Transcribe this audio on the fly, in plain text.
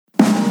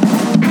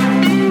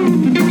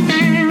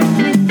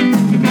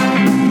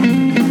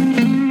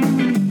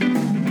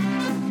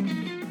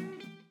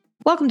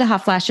Welcome to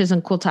Hot Flashes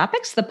and Cool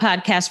Topics, the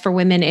podcast for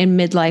women in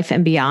midlife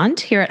and beyond.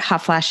 Here at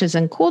Hot Flashes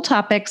and Cool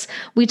Topics,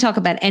 we talk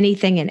about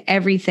anything and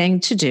everything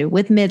to do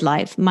with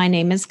midlife. My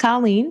name is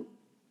Colleen.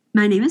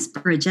 My name is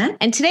Bridget.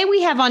 And today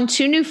we have on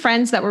two new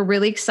friends that we're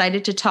really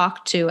excited to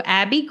talk to,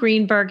 Abby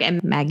Greenberg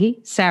and Maggie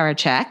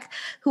Sarachek,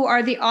 who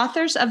are the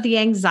authors of the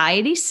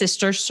Anxiety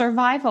Sisters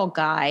Survival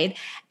Guide.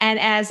 And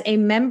as a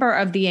member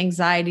of the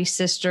Anxiety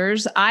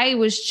Sisters, I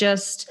was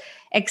just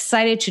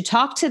excited to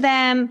talk to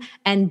them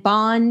and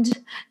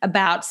bond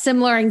about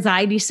similar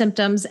anxiety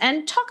symptoms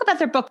and talk about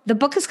their book. The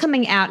book is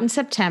coming out in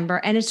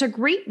September, and it's a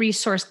great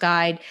resource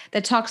guide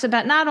that talks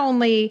about not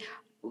only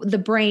the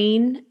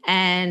brain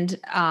and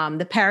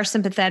the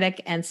parasympathetic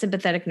and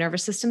sympathetic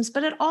nervous systems,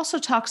 but it also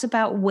talks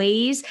about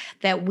ways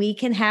that we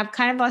can have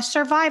kind of a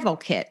survival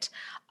kit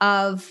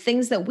of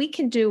things that we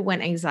can do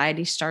when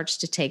anxiety starts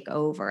to take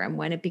over and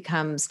when it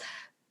becomes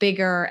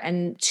bigger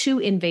and too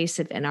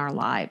invasive in our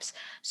lives.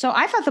 So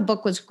I thought the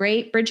book was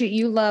great. Bridget,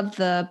 you loved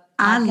the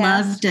podcast. I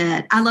loved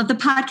it. I love the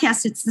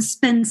podcast. It's the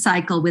Spin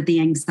Cycle with the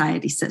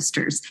Anxiety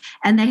Sisters.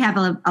 And they have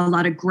a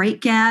lot of great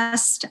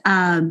guests.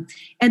 And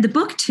the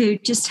book, too,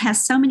 just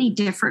has so many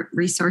different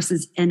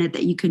resources in it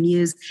that you can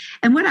use.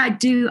 And what I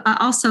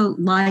also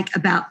like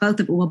about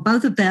both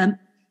of them,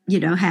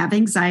 have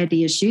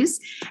anxiety issues.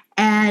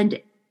 And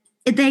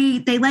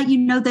they let you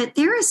know that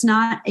there is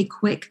not a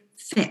quick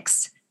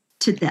fix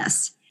to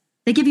this.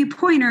 They give you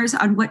pointers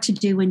on what to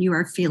do when you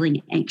are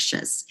feeling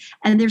anxious.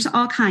 And there's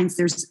all kinds.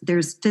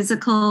 There's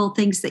physical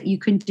things that you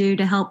can do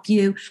to help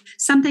you.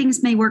 Some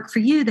things may work for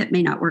you that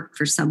may not work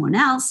for someone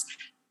else,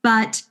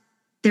 but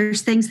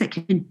there's things that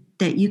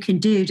you can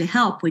do to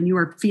help when you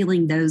are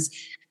feeling those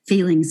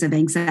feelings of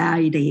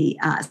anxiety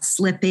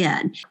slip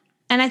in.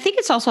 And I think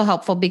it's also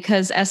helpful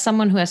because as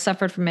someone who has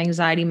suffered from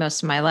anxiety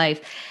most of my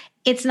life,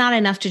 it's not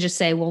enough to just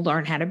say, well,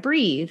 learn how to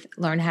breathe,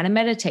 learn how to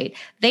meditate.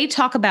 They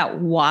talk about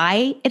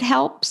why it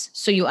helps,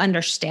 so you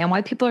understand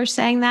why people are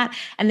saying that.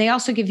 And they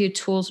also give you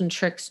tools and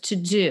tricks to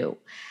do.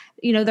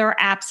 There are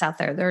apps out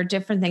there are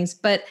different things,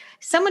 but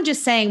someone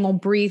just saying, well,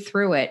 breathe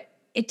through it,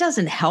 it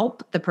doesn't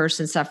help the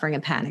person suffering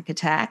a panic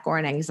attack or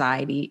an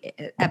anxiety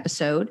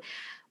episode.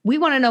 We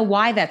want to know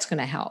why that's going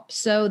to help.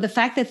 So the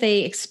fact that they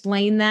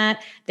explain the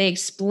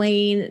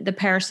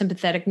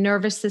parasympathetic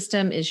nervous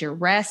system is your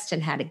rest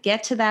and how to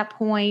get to that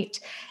point.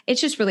 It's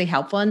just really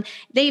helpful. And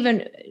they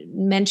even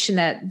mention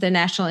that the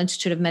National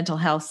Institute of Mental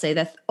Health say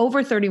that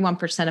over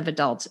 31% of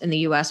adults in the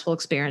US will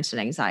experience an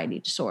anxiety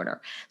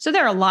disorder. So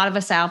there are a lot of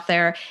us out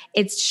there.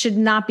 It should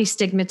not be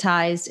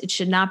stigmatized. It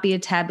should not be a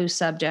taboo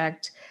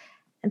subject.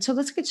 And so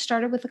let's get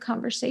started with the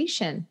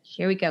conversation.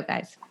 Here we go,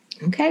 guys.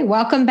 Okay,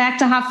 welcome back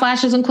to Hot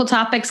Flashes and Cool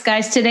Topics,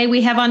 guys. Today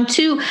we have on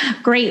two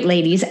great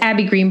ladies,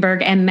 Abby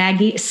Greenberg and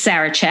Maggie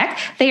Sarachek.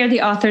 They are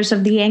the authors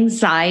of the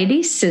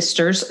Anxiety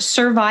Sisters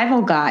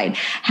Survival Guide,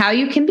 How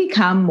You Can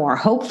Become More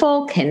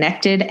Hopeful,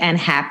 Connected, and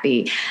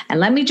Happy. And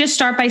let me just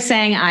start by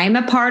saying I'm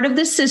a part of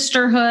the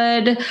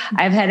sisterhood.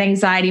 I've had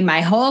anxiety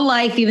my whole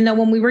life, even though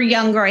when we were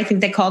younger, I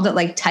think they called it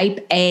like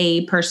type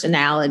A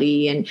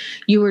personality, and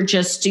you were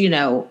just, an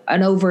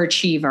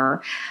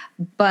overachiever.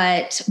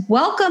 But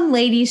welcome,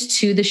 ladies,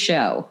 to the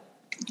show.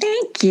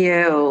 Thank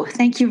you.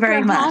 Thank you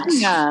very much.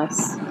 Having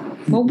us.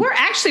 Well, we're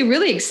actually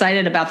really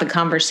excited about the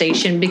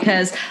conversation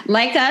because,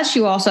 like us,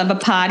 you also have a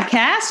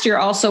podcast. You're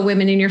also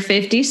women in your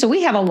 50s, so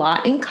we have a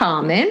lot in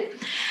common.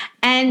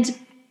 And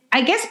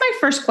I guess my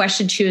first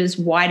question to you is,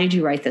 why did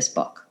you write this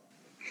book?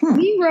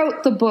 We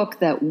wrote the book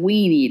that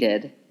we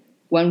needed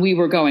when we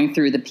were going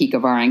through the peak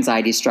of our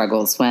anxiety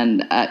struggles,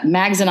 when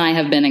Mags and I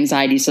have been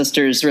anxiety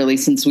sisters really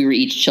since we were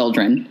each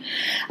children.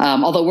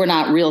 Although we're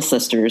not real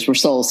sisters, we're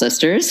soul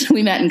sisters.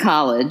 We met in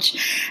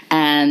college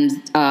and,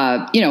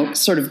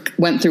 sort of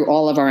went through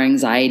all of our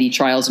anxiety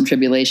trials and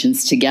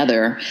tribulations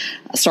together,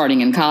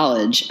 starting in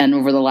college. And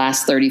over the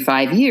last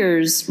 35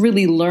 years,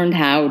 really learned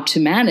how to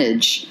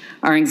manage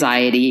our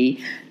anxiety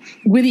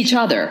with each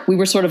other. We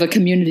were sort of a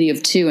community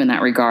of two in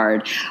that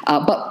regard.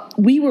 But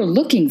we were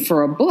looking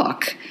for a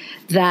book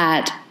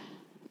that,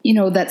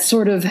 that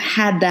sort of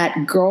had that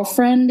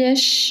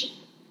girlfriendish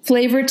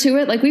flavor to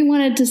it. Like we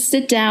wanted to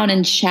sit down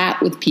and chat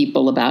with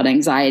people about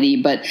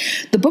anxiety, but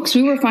the books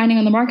we were finding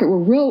on the market were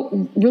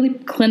really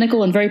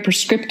clinical and very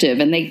prescriptive,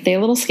 and they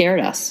a little scared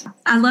us.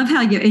 I love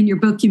how in your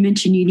book you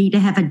mentioned you need to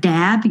have a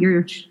DAB,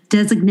 your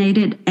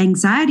designated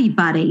anxiety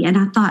buddy. And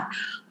I thought,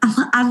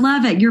 I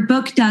love it. Your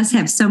book does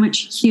have so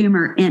much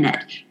humor in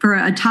it. For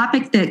a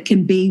topic that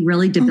can be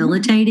really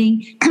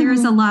debilitating, there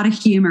is a lot of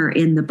humor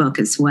in the book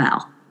as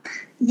well.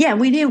 Yeah,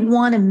 we didn't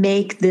want to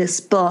make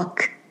this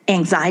book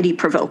anxiety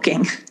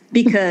provoking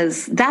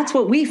because that's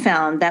what we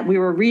found, that we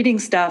were reading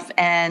stuff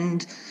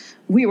and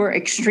we were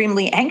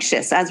extremely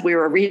anxious as we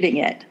were reading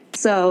it.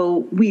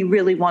 So we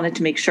really wanted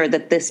to make sure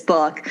that this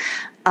book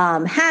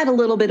had a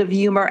little bit of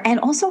humor and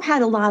also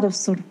had a lot of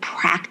sort of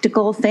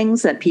practical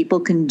things that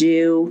people can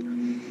do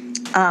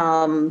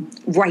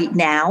right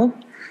now.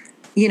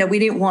 We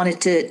didn't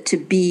want it to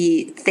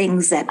be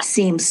things that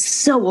seem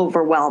so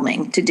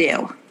overwhelming to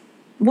do.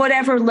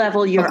 whatever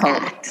level you're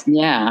at.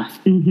 Yeah.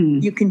 Mm-hmm.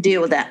 You can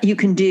do that. You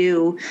can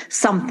do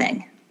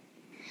something.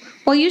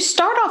 Well, you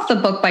start off the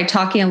book by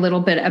talking a little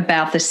bit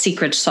about the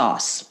secret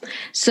sauce.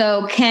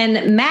 So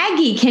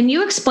Maggie, can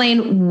you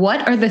explain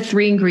what are the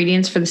 3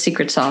 ingredients for the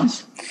secret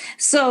sauce?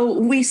 So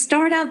we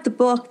start out the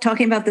book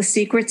talking about the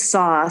secret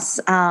sauce.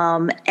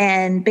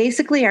 And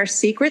basically our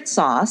secret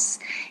sauce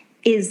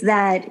is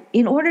that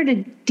in order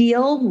to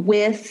deal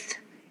with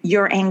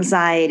your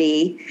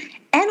anxiety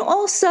and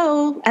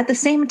also at the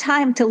same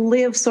time to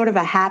live sort of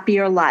a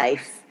happier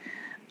life,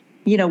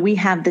 we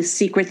have this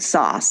secret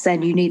sauce,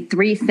 and you need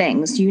 3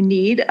 things. You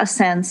need a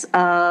sense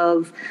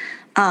of,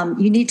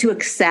 you need to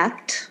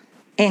accept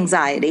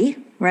anxiety,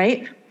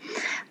 right?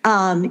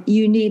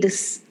 You need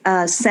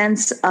a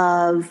sense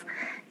of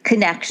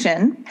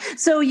connection.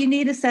 So you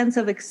need a sense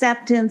of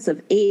acceptance,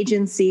 of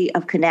agency,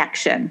 of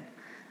connection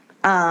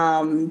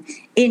in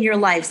your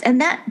lives. And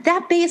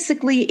that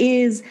basically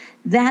is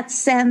that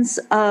sense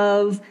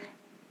of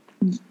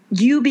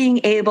you being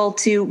able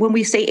to, when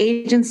we say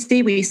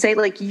agency, we say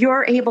like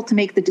you're able to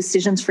make the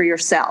decisions for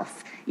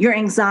yourself. Your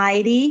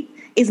anxiety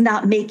is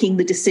not making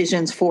the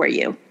decisions for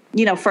you.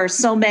 For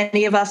so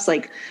many of us,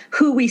 like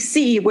who we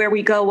see, where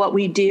we go, what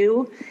we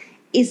do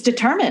is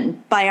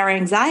determined by our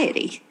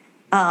anxiety.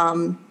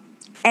 And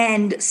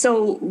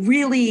so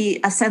really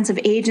a sense of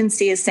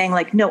agency is saying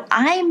like, no,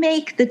 I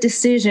make the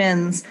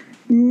decisions,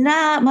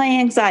 not my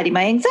anxiety.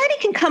 My anxiety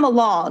can come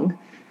along,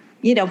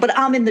 but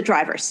I'm in the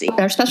driver's seat.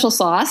 Our special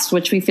sauce,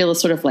 which we feel is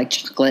sort of like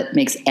chocolate,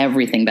 makes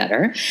everything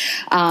better.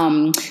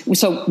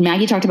 So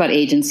Maggie talked about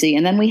agency,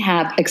 and then we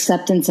have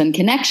acceptance and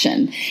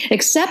connection.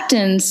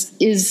 Acceptance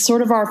is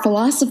sort of our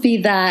philosophy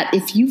that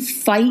if you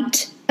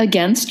fight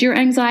against your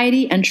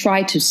anxiety and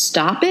try to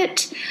stop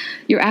it,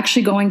 you're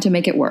actually going to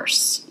make it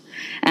worse.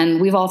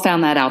 And we've all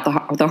found that out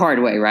the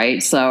hard way,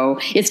 right? So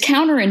it's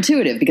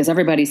counterintuitive because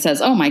everybody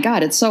says, oh my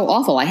God, it's so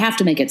awful, I have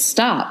to make it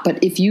stop.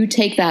 But if you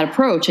take that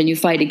approach and you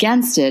fight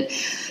against it,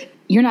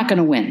 you're not going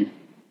to win.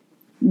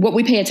 What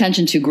we pay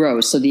attention to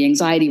grows, so the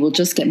anxiety will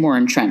just get more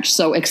entrenched.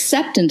 So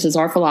acceptance is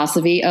our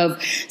philosophy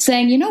of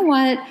saying, you know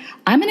what,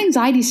 I'm an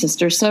anxiety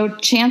sister, so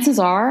chances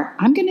are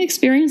I'm going to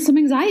experience some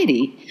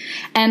anxiety.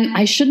 And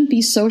I shouldn't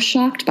be so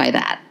shocked by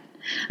that.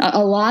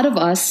 A lot of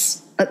us,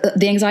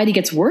 the anxiety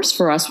gets worse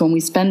for us when we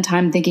spend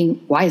time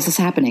thinking, why is this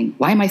happening?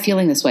 Why am I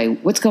feeling this way?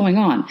 What's going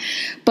on?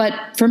 But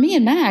for me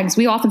and Mags,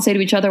 we often say to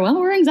each other, well,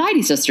 we're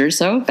anxiety sisters,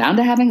 so bound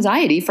to have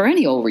anxiety for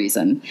any old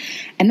reason.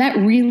 And that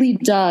really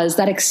does,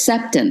 that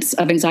acceptance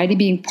of anxiety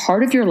being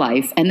part of your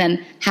life and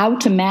then how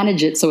to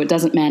manage it so it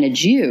doesn't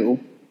manage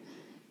you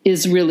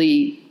is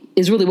really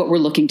what we're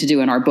looking to do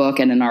in our book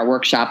and in our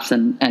workshops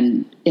and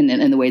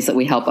in the ways that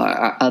we help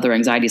our other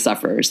anxiety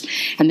sufferers.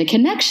 And the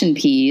connection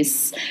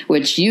piece,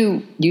 which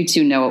you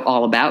two know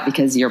all about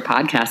because your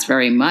podcast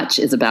very much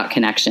is about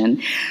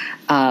connection,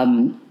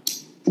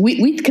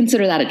 we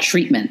consider that a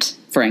treatment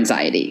for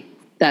anxiety,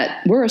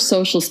 that we're a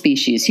social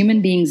species.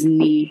 Human beings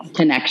need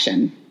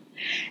connection.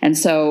 And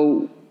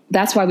so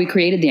that's why we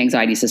created the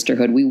Anxiety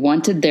Sisterhood. We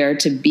wanted there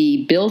to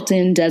be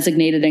built-in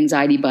designated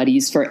anxiety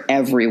buddies for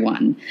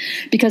everyone.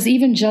 Because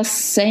even just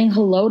saying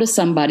hello to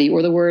somebody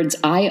or the words,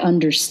 I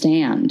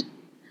understand,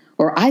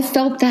 or I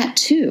felt that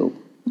too,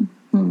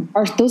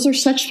 those are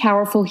such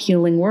powerful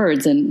healing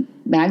words. And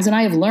Mags and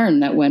I have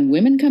learned that when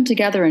women come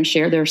together and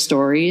share their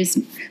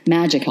stories,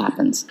 magic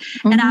happens.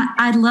 And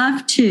I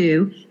love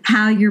too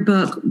how your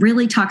book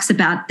really talks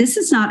about this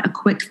is not a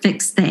quick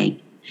fix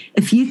thing.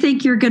 If you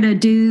think you're going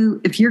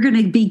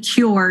to be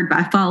cured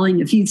by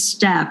following a few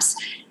steps,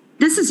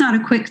 this is not a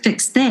quick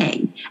fix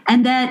thing.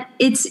 And that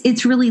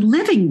it's really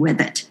living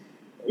with it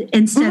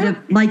instead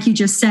of, like you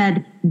just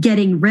said,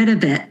 getting rid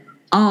of it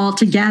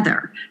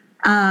altogether.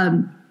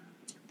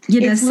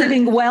 It's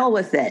living well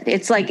with it.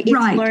 It's like, it's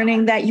right.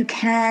 Learning that you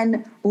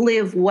can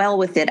live well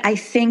with it. I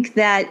think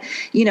that,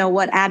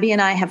 what Abby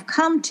and I have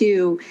come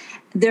to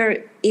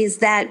there is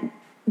that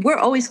we're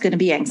always going to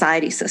be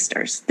anxiety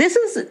sisters.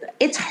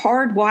 It's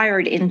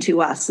hardwired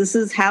into us. This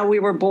is how we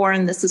were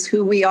born. This is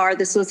who we are.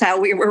 This was how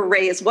we were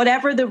raised,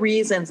 whatever the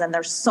reasons. And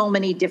there's so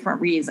many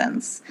different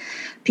reasons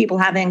people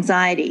have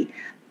anxiety,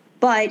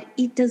 but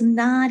it does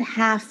not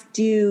have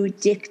to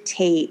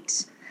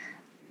dictate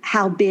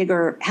how big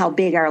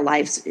our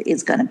lives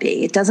is going to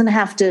be. It doesn't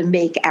have to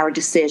make our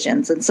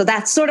decisions. And so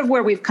that's sort of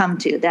where we've come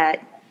to,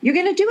 that you're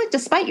going to do it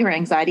despite your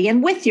anxiety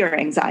and with your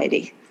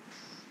anxiety.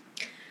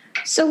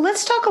 So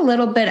let's talk a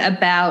little bit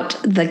about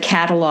the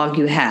catalog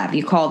you have.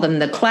 You call them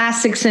the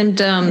classic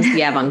symptoms,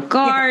 the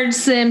avant-garde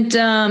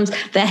symptoms,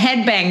 the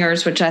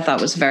headbangers, which I thought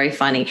was very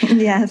funny.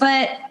 Yes.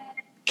 But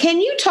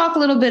can you talk a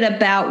little bit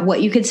about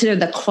what you consider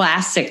the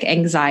classic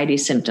anxiety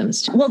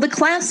symptoms? Well, the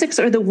classics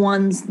are the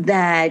ones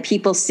that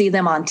people see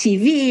them on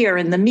TV or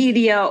in the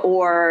media,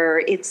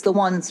 or it's the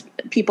ones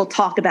people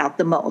talk about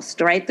the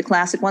most, right? The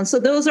classic ones. So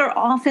those are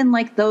often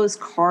like those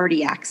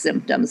cardiac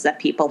symptoms that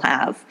people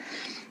have,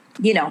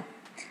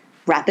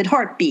 rapid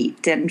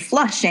heartbeat and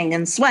flushing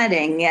and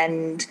sweating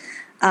and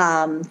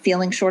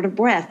feeling short of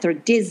breath or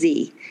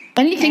dizzy.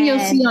 Anything you'll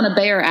see on a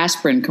Bayer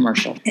aspirin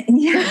commercial.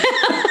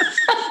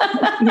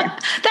 Yeah.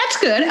 That's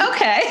good.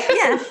 Okay.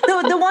 Yeah.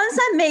 The ones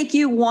that make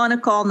you want to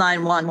call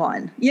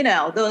 911,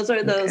 those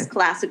are those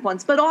classic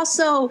ones. But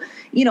also,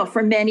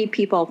 for many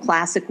people,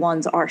 classic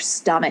ones are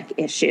stomach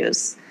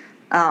issues.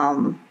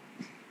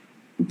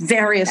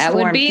 Various that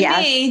forms. Would be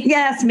yes. me.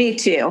 Yes, me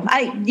too.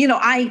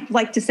 I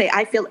like to say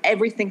I feel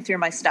everything through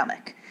my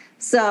stomach.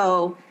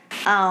 So,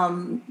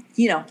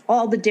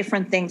 all the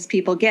different things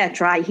people get,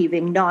 dry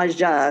heaving,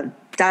 nausea,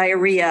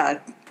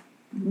 diarrhea,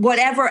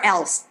 whatever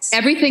else.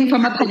 Everything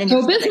from a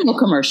Pepto-Bismol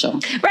commercial.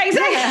 Right,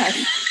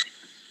 exactly.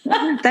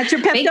 Yeah. That's your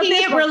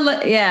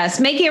Pepto-Bismol.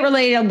 Making it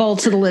relatable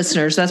to the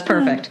listeners. That's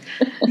perfect.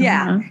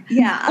 Yeah.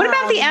 Yeah. What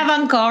about the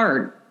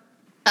avant-garde?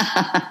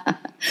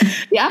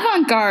 The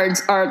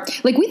avant-gardes are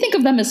like, we think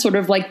of them as sort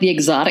of like the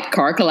exotic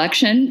car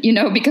collection,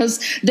 because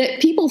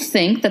people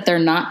think that they're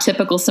not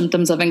typical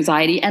symptoms of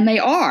anxiety, and they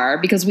are,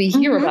 because we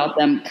hear about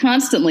them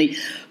constantly,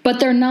 but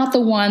they're not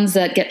the ones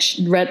that get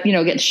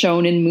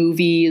shown in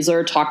movies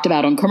or talked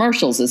about on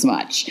commercials as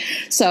much.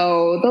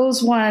 So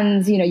those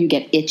ones, you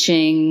get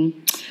itching.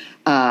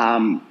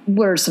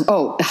 What are some?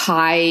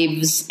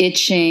 Hives,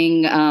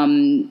 itching,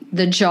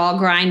 the jaw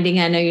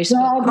grinding. I know you're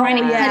jaw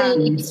grinding,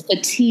 headaches,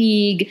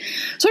 fatigue,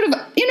 sort of,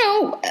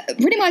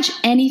 pretty much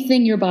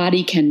anything your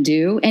body can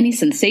do, any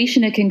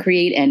sensation it can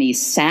create, any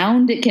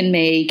sound it can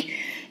make,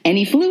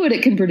 any fluid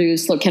it can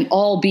produce, can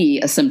all be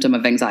a symptom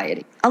of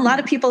anxiety. A lot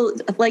of people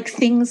like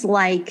things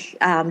like,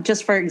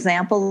 just for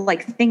example,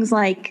 like things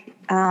like,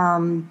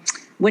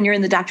 when you're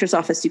in the doctor's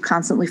office, you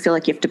constantly feel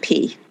like you have to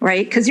pee,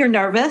 right? Because you're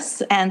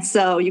nervous. And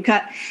so you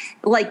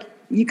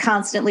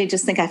constantly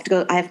just think I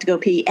have to go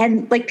pee.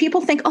 And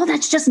people think, oh,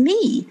 that's just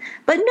me.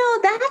 But no,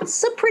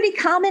 that's a pretty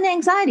common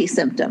anxiety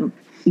symptom.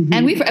 Mm-hmm.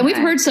 And we've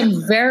heard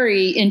some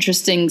very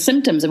interesting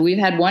symptoms. And we've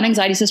had one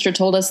anxiety sister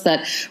told us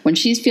that when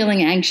she's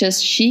feeling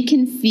anxious, she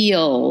can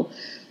feel,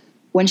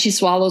 when she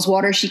swallows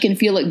water, she can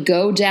feel it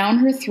go down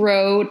her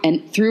throat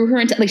and through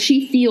her,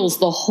 she feels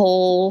the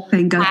whole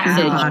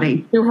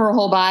passage through her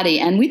whole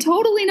body. And we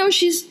totally know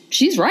she's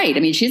right.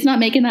 I mean, she's not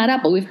making that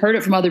up, but we've heard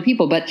it from other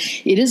people. But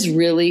it is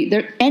really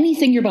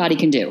anything your body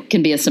can do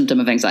can be a symptom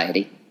of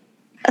anxiety.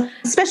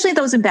 Especially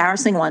those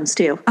embarrassing ones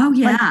too. Oh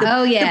yeah. The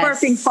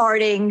burping,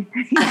 farting.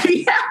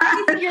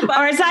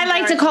 Or as I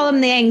like to call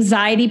them, the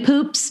anxiety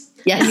poops.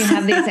 Yes. You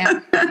have these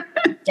out.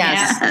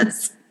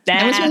 Yes.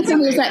 And what's one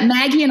thing is that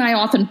Maggie and I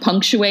often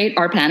punctuate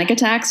our panic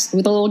attacks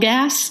with a little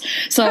gas.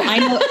 So I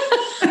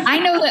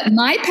know that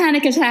my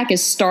panic attack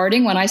is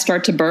starting when I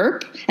start to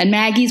burp, and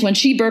Maggie's, when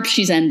she burps,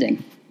 she's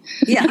ending.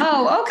 Yeah.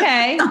 Oh,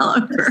 okay.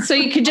 So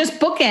you could just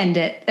bookend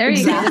it. There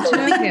you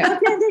go.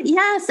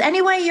 Yes.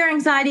 Anyway, your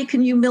anxiety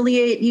can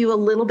humiliate you a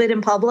little bit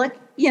in public.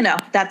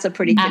 That's a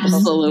pretty typical.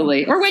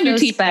 Absolutely. Or when you're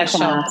teaching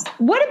class.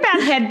 What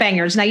about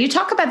headbangers? Now you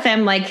talk about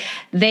them like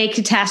they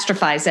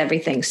catastrophize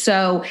everything.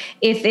 So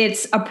if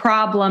it's a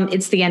problem,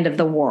 it's the end of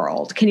the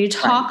world. Can you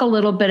talk a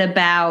little bit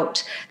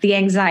about the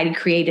anxiety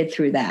created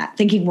through that?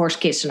 Thinking worst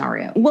case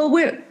scenario.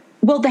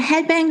 Well, the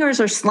headbangers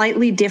are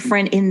slightly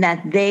different in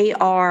that they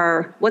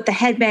are, what the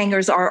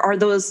headbangers are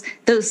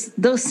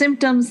those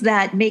symptoms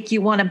that make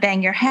you want to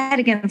bang your head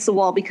against the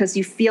wall because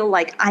you feel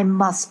like I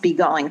must be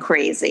going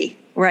crazy,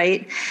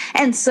 right?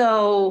 And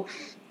so,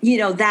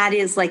 that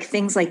is like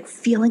things like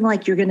feeling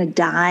like you're going to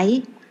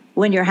die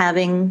when you're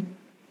having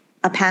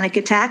a panic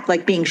attack,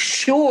 like being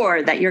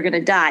sure that you're going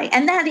to die.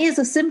 And that is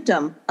a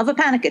symptom of a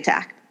panic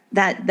attack.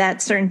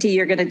 That certainty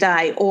you're going to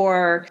die,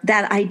 or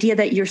that idea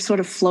that you're sort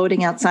of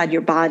floating outside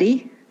your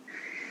body,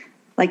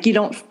 like you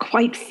don't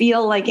quite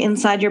feel like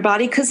inside your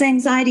body, because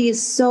anxiety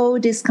is so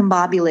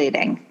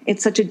discombobulating.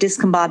 It's such a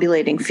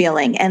discombobulating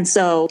feeling. And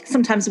so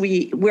sometimes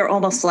we're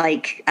almost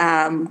like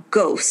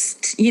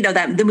Ghost,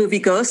 that the movie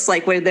Ghost,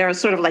 like where they're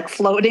sort of like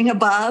floating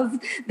above.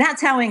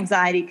 That's how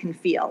anxiety can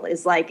feel,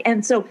 is like,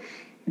 and so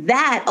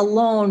that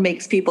alone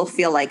makes people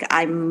feel like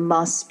I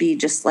must be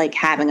just like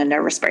having a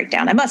nervous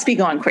breakdown. I must be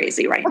going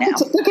crazy right now.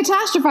 The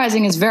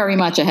catastrophizing is very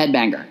much a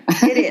headbanger.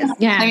 It is.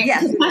 Yeah. I mean,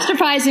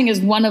 catastrophizing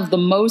is one of the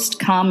most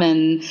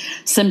common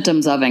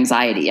symptoms of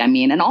anxiety. I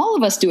mean, and all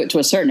of us do it to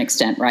a certain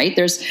extent, right?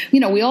 There's,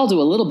 we all do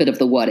a little bit of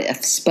the what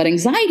ifs, but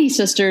anxiety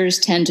sisters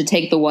tend to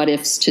take the what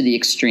ifs to the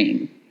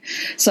extreme.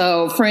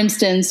 So, for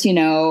instance,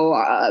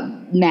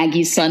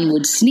 Maggie's son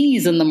would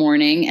sneeze in the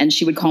morning and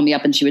she would call me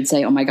up and she would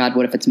say, oh my God,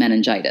 what if it's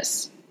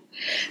meningitis?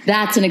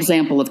 That's an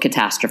example of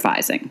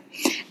catastrophizing.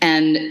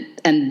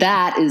 And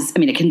that is,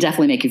 it can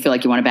definitely make you feel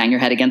like you want to bang your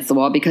head against the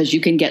wall, because you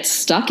can get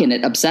stuck in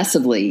it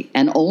obsessively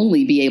and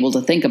only be able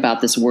to think about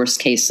this worst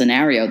case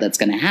scenario that's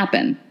going to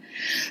happen.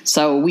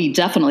 So we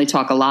definitely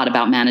talk a lot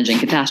about managing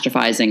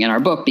catastrophizing in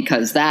our book,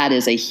 because that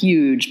is a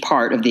huge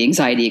part of the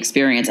anxiety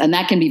experience. And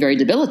that can be very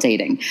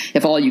debilitating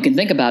if all you can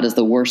think about is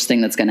the worst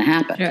thing that's going to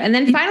happen. And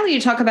then finally,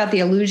 you talk about the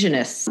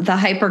illusionists, the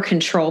hyper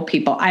control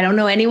people. I don't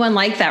know anyone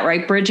like that,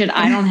 right, Bridget?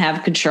 I don't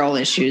have control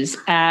issues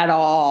at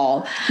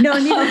all. No,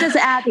 neither does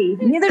Abby.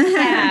 Neither does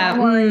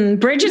Abby.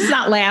 Bridget's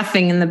not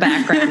laughing in the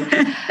background.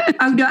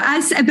 Oh, no,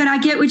 but I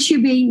get what you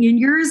mean. And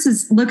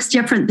yours looks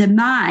different than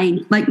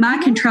mine, like my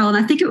control. And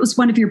I think it was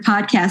one of your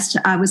podcast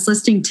I was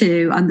listening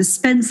to on the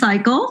Spin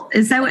Cycle.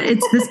 Is that what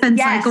it's the Spin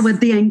Yes. Cycle with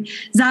the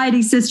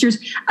Anxiety Sisters?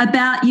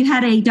 About you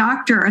had a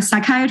doctor, a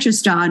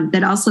psychiatrist on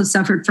that also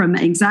suffered from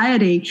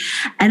anxiety.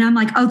 And I'm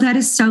like, oh, that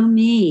is so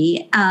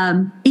me.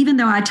 Even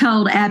though I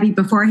told Abby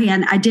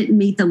beforehand I didn't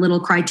meet the little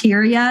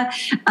criteria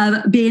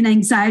of being an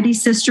anxiety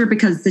sister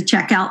because the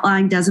checkout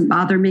line doesn't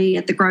bother me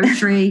at the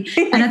grocery.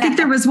 And I think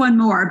there was one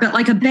more, but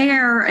like a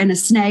bear and a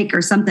snake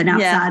or something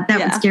outside, that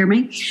would scare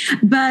me.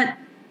 But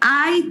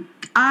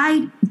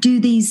I do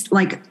these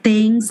like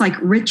things like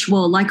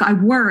ritual, like I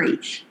worry.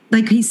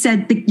 Like he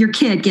said, your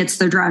kid gets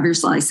their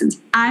driver's license.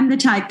 I'm the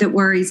type that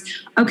worries,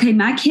 okay,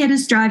 my kid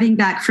is driving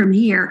back from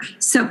here.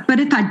 So,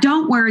 but if I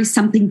don't worry,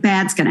 something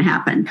bad's going to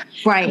happen.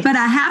 Right. But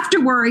I have to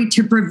worry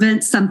to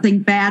prevent something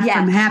bad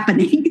from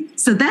happening.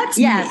 So that's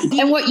me.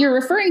 And what you're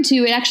referring to,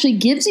 it actually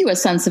gives you a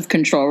sense of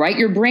control, right?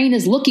 Your brain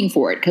is looking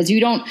for it because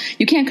you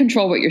can't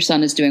control what your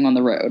son is doing on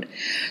the road.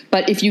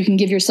 But if you can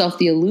give yourself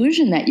the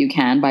illusion that you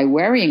can by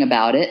worrying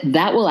about it,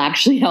 that will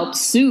actually help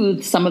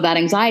soothe some of that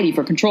anxiety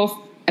for control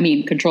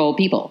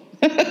people.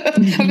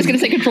 I was going to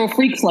say control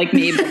freaks like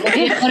me, but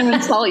I don't want to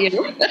insult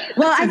you.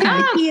 Well,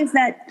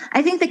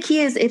 I think the key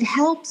is it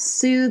helps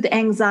soothe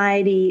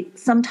anxiety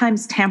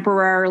sometimes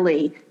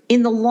temporarily.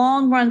 In the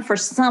long run, for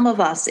some of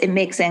us, it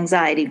makes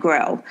anxiety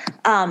grow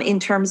in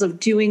terms of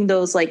doing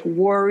those like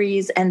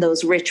worries and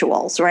those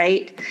rituals,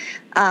 right?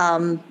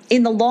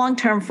 In the long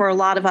term, for a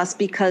lot of us,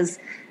 because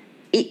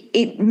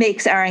it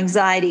makes our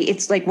anxiety,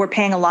 it's like we're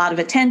paying a lot of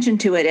attention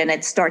to it and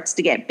it starts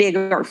to get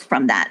bigger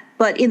from that.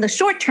 But in the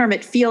short term,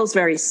 it feels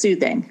very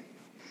soothing.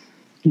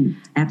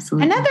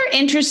 Absolutely. Another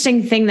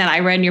interesting thing that I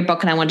read in your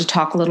book and I want to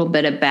talk a little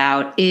bit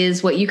about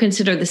is what you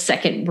consider the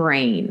second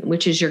brain,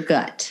 which is your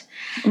gut.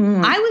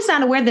 I was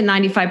not aware that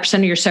 95%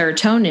 of your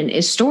serotonin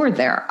is stored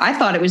there. I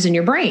thought it was in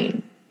your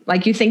brain.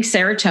 Like you think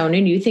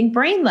serotonin, you think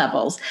brain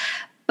levels.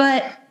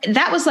 But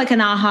that was like an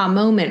aha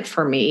moment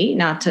for me,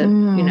 not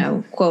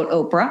to, quote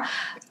Oprah.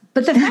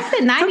 But the fact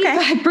that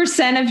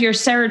 95% of your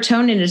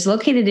serotonin is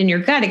located in your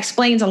gut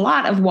explains a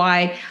lot of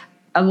why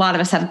a lot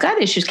of us have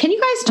gut issues. Can you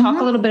guys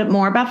talk a little bit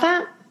more about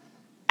that?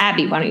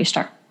 Abby, why don't you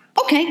start?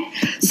 Okay.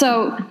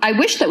 So I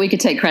wish that we could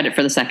take credit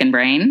for the second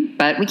brain,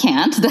 but we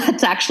can't.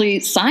 That's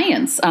actually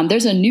science.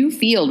 There's a new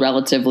field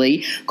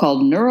relatively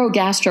called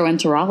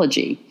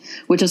neurogastroenterology,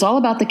 which is all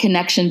about the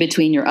connection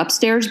between your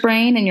upstairs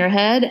brain in your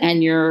head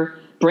and your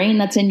brain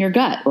that's in your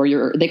gut,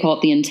 or they call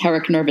it the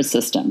enteric nervous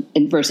system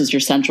versus your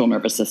central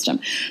nervous system.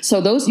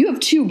 So you have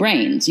two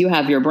brains. You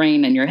have your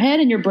brain in your head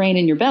and your brain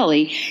in your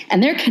belly,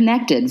 and they're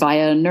connected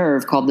via a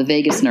nerve called the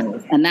vagus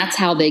nerve. And that's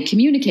how they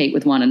communicate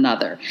with one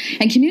another.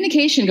 And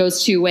communication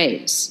goes two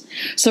ways.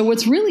 So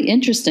what's really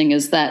interesting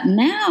is that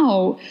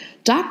now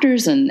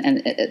doctors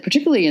and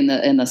particularly in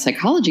the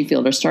psychology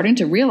field are starting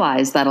to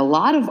realize that a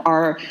lot of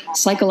our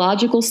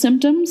psychological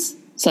symptoms,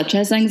 such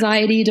as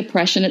anxiety,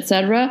 depression,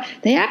 etc.,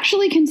 they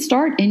actually can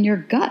start in your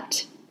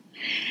gut.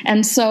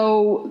 And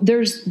so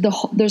there's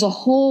a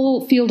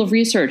whole field of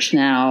research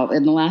now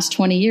in the last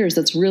 20 years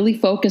that's really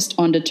focused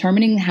on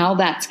determining how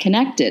that's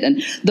connected.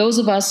 And those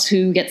of us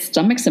who get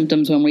stomach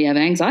symptoms when we have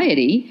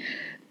anxiety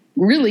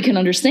really can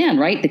understand,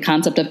 right? The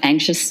concept of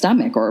anxious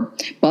stomach or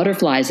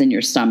butterflies in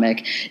your stomach.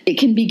 It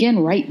can begin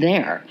right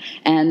there.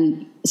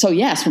 And so,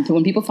 yes,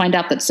 when people find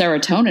out that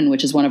serotonin,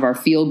 which is one of our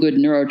feel-good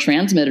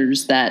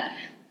neurotransmitters that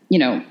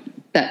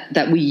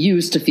we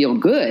use to feel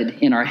good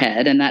in our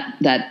head and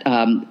that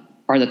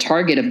are the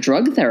target of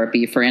drug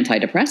therapy for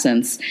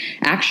antidepressants,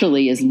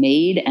 actually is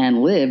made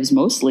and lives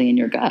mostly in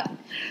your gut.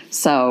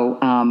 So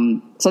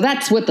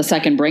that's what the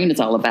second brain is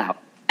all about.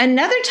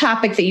 Another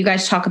topic that you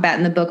guys talk about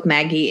in the book,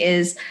 Maggie,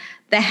 is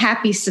the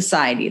happy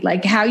society,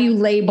 like how you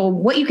label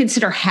what you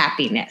consider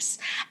happiness.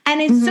 And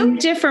it's so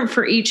different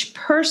for each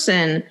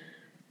person.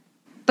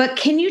 But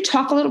can you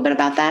talk a little bit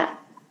about that?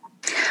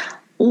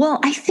 Well,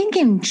 I think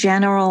in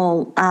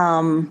general,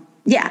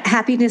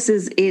 happiness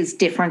is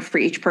different for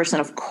each person,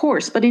 of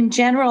course. But in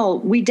general,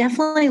 we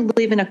definitely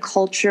live in a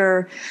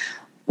culture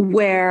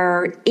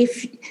where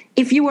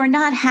if you are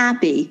not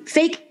happy,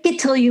 fake it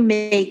till you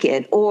make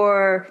it,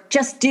 or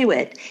just do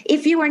it.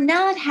 If you are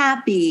not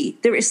happy,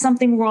 there is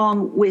something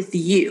wrong with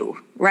you,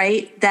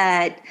 right?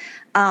 That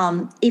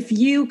if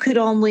you could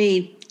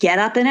only get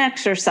up and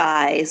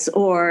exercise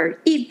or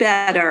eat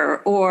better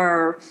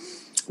or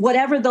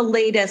whatever the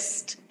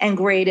latest and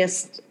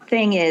greatest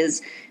thing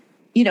is,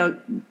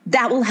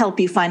 that will help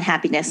you find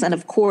happiness. And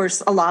of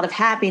course, a lot of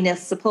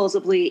happiness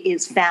supposedly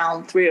is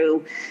found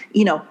through,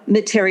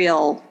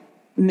 material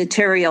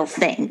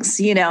things,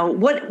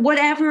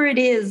 whatever it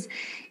is.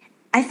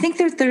 I think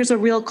that there's a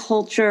real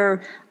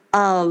culture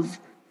of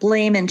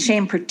blame and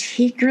shame,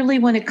 particularly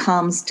when it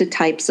comes to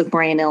types of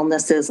brain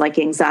illnesses like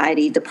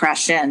anxiety,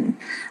 depression,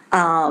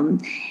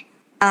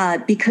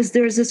 because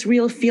there's this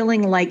real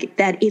feeling like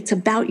that it's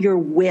about your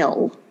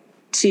will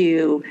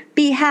to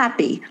be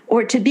happy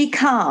or to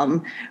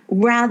become,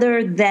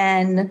 rather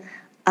than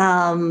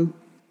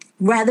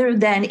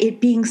it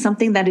being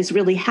something that is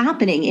really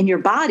happening in your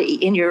body,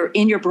 in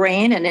your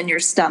brain and in your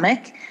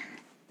stomach.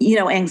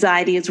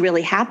 anxiety is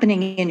really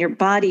happening in your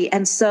body.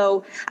 And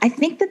so I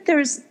think that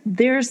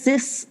there's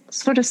this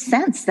sort of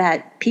sense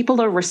that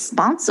people are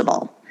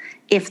responsible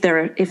if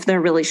they're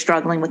really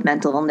struggling with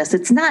mental illness.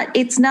 It's not,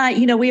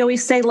 we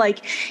always say,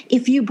 like,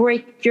 if you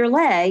break your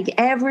leg,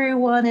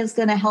 everyone is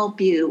going to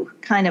help you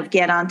kind of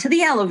get onto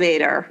the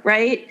elevator,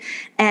 right?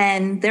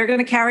 And they're going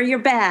to carry your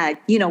bag.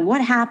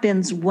 What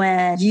happens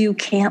when you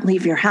can't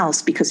leave your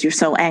house because you're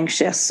so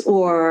anxious,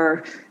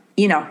 or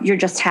you're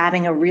just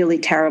having a really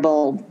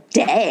terrible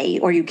day,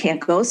 or you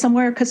can't go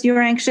somewhere because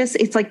you're anxious?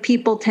 It's like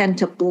people tend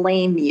to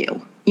blame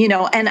you,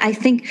 and I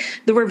think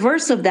the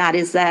reverse of that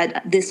is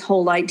that this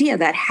whole idea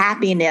that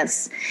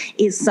happiness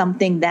is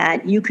something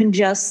that you can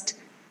just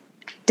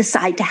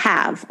decide to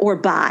have or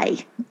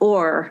buy,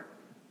 or,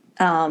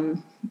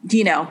 and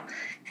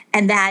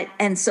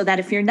so that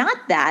if you're not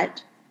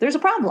that, there's a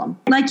problem.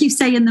 Like you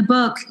say in the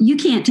book, you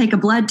can't take a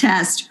blood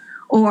test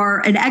or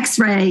an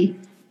X-ray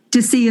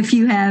to see if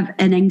you have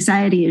an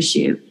anxiety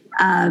issue.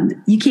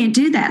 You can't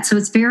do that. So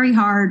it's very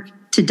hard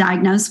to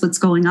diagnose what's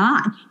going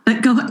on.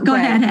 But go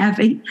ahead,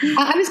 Abby.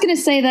 I was going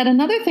to say that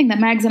another thing that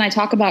Mags and I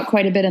talk about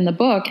quite a bit in the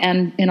book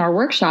and in our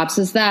workshops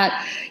is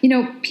that,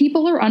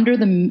 people are under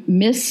the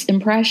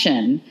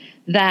misimpression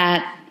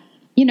that,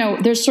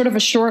 there's sort of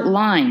a short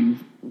line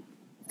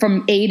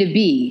from A to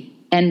B,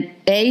 and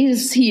A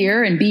is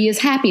here and B is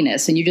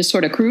happiness. And you just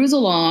sort of cruise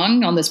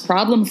along on this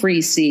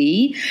problem-free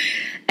sea,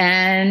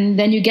 and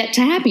then you get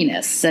to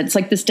happiness. It's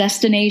like this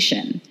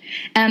destination.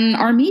 And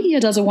our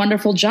media does a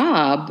wonderful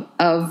job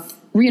of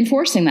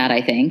reinforcing that,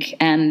 I think.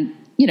 And,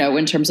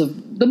 in terms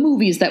of the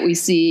movies that we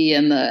see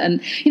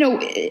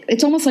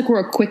it's almost like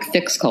we're a quick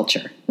fix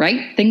culture,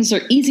 right? Things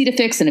are easy to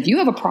fix. And if you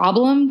have a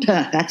problem,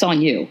 that's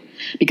on you,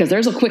 because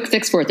there's a quick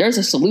fix for it. There's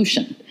a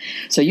solution.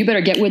 So you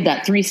better get with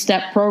that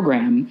 3-step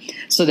program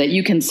so that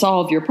you can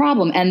solve your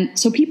problem. And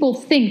so people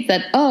think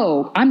that,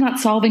 oh, I'm not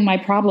solving my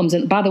problems.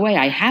 And by the way,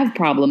 I have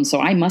problems, so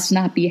I must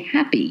not be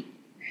happy.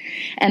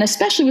 And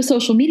especially with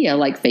social media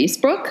like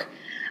Facebook,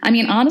 I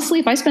mean, honestly,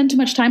 if I spend too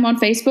much time on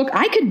Facebook,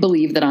 I could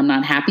believe that I'm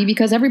not happy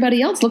because everybody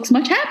else looks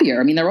much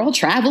happier. I mean, they're all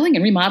traveling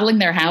and remodeling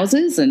their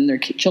houses, and their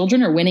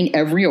children are winning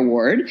every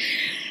award.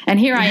 And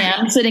here I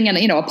am sitting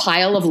in, a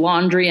pile of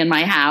laundry in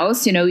my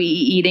house,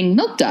 eating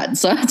Milk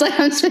Duds. So it's like,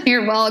 I'm sitting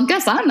here, well, I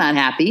guess I'm not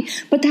happy.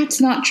 But that's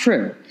not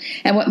true.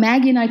 And what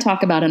Maggie and I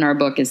talk about in our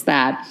book is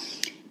that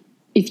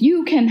if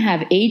you can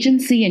have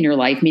agency in your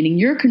life, meaning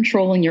you're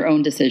controlling your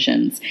own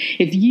decisions,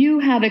 if you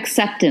have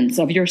acceptance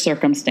of your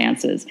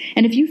circumstances,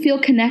 and if you feel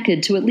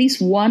connected to at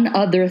least one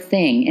other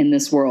thing in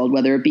this world,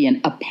 whether it be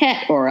a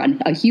pet or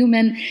a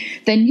human,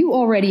 then you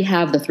already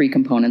have the 3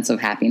 components of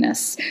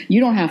happiness.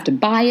 You don't have to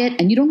buy it,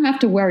 and you don't have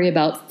to worry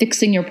about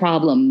fixing your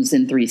problems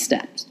in 3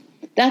 steps.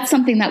 That's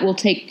something that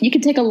you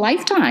can take a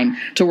lifetime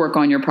to work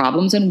on your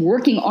problems, and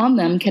working on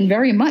them can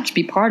very much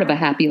be part of a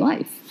happy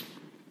life.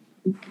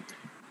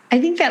 I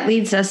think that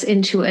leads us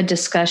into a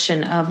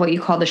discussion of what you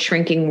call the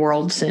shrinking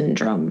world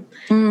syndrome.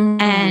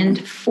 Mm-hmm.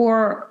 And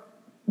for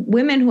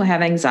women who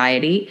have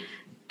anxiety,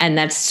 and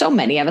that's so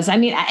many of us, I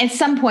mean, at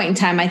some point in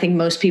time, I think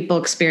most people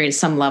experience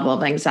some level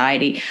of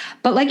anxiety.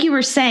 But like you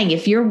were saying,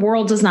 if your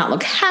world does not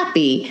look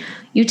happy,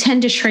 you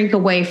tend to shrink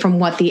away from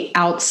what the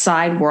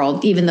outside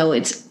world, even though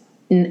it's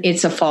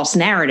a false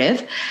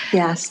narrative.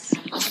 Yes.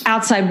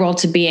 Outside world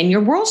to be. And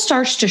your world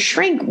starts to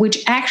shrink,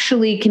 which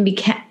actually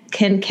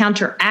can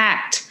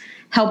counteract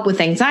help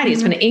with anxiety. Mm-hmm.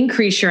 It's going to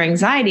increase your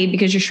anxiety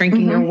because you're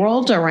shrinking your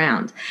world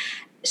around.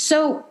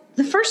 So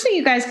the first thing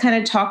you guys kind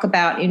of talk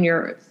about in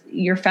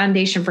your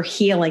foundation for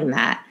healing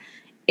that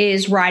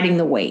is riding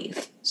the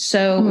wave.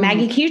 So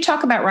Maggie, can you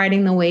talk about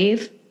riding the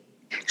wave?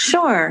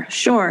 Sure.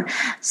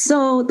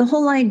 So the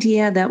whole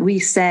idea that we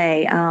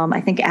say, I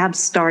think Ab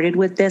started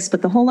with this,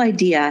 but the whole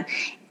idea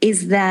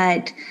is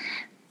that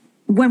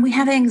when we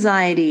have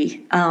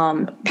anxiety,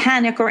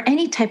 panic, or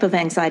any type of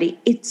anxiety,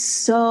 it's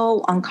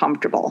so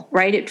uncomfortable,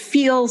 right? It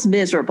feels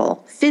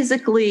miserable,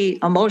 physically,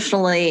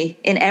 emotionally,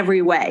 in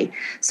every way.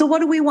 So what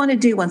do we want to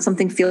do when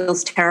something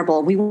feels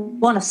terrible? We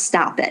want to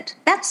stop it.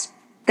 That's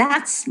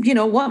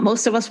what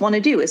most of us want to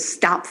do, is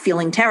stop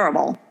feeling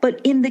terrible. But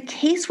in the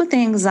case with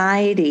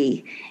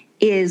anxiety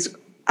is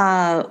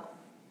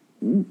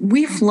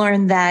we've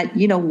learned that,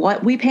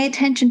 what we pay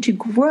attention to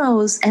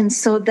grows. And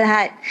so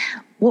that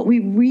what we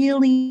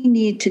really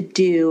need to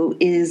do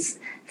is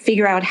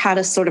figure out how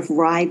to sort of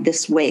ride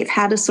this wave,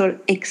 how to sort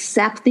of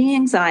accept the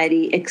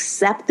anxiety,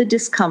 accept the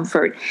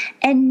discomfort,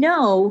 and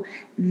know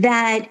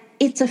that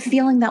it's a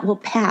feeling that will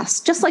pass,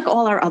 just like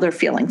all our other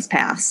feelings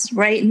pass,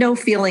 right? No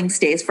feeling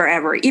stays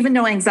forever. Even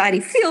though anxiety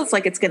feels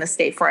like it's going to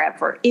stay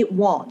forever, it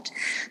won't.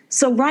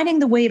 So riding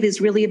the wave is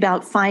really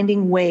about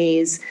finding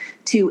ways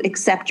to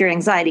accept your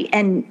anxiety.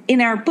 And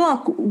in our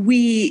book,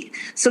 we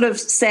sort of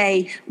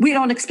say, we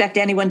don't expect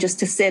anyone just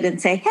to sit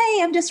and say, hey,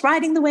 I'm just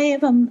riding the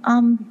wave.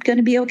 I'm going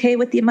to be okay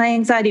with my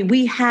anxiety.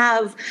 We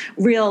have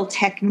real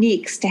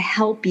techniques to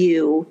help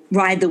you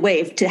ride the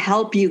wave, to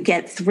help you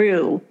get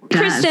through.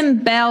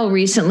 Kristen Bell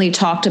recently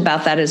talked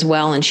about that as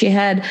well. And she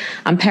had,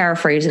 I'm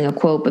paraphrasing a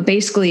quote, but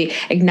basically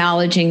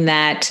acknowledging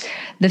that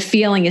the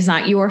feeling is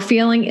not your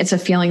feeling. It's a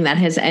feeling that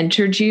has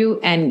entered you,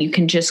 and you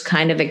can just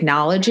kind of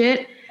acknowledge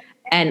it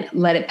and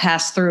let it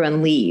pass through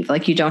and leave.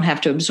 Like you don't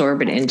have to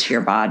absorb it into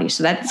your body.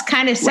 So that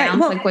kind of sounds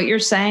like what you're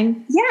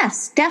saying.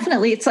 Yes,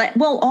 definitely. It's like,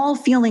 well, all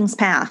feelings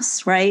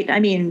pass, right? I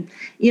mean,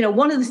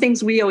 one of the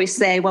things we always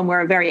say when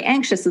we're very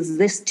anxious is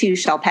this too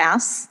shall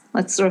pass.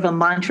 That's sort of a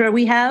mantra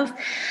we have.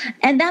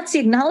 And that's the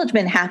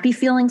acknowledgement. Happy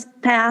feelings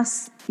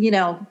pass,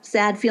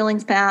 sad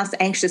feelings pass,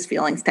 anxious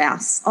feelings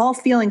pass, all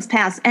feelings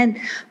pass.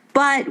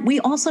 But we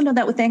also know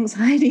that with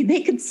anxiety,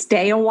 they could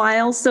stay a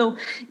while. So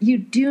you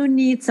do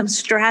need some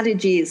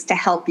strategies to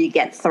help you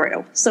get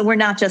through. So we're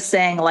not just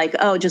saying like,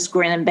 oh, just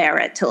grin and bear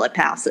it till it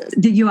passes.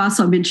 You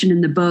also mentioned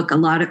in the book a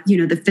lot of,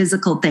 the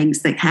physical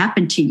things that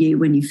happen to you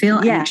when you feel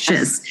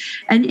anxious.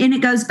 And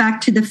it goes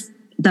back to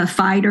the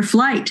fight or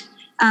flight.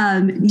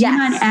 Do you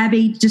mind,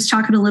 Abby, just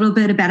talking a little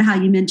bit about how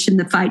you mentioned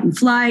the fight and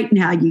flight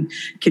and how you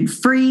can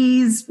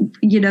freeze?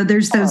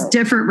 There's those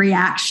different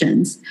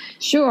reactions.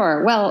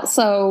 Sure. Well,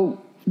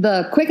 so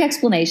the quick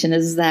explanation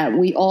is that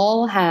we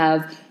all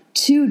have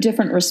two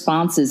different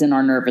responses in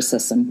our nervous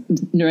system.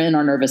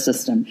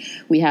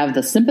 We have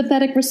the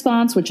sympathetic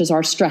response, which is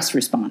our stress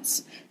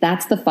response.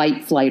 That's the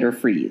fight, flight, or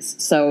freeze.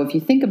 So if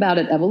you think about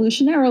it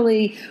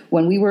evolutionarily,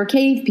 when we were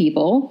cave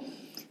people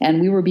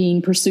and we were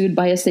being pursued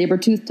by a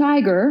saber-toothed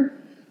tiger,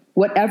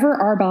 whatever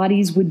our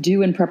bodies would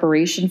do in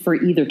preparation for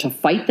either to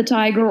fight the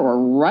tiger or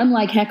run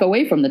like heck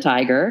away from the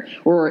tiger,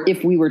 or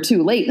if we were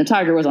too late and the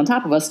tiger was on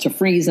top of us, to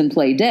freeze and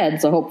play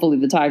dead, so hopefully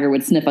the tiger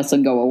would sniff us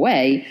and go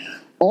away,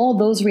 all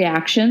those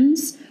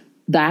reactions,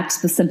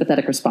 that's the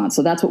sympathetic response.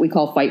 So that's what we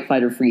call fight,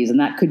 flight, or freeze. And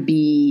that could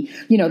be,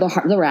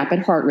 the rapid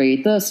heart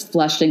rate, the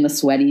flushing, the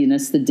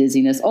sweatiness, the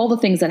dizziness, all the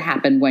things that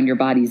happen when your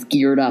body's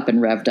geared up and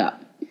revved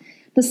up.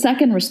 The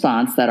second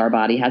response that our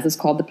body has is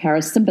called the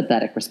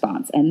parasympathetic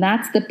response, and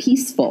that's the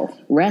peaceful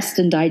rest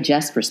and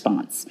digest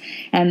response.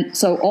 And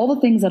so all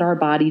the things that our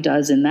body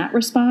does in that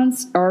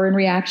response are in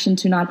reaction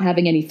to not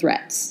having any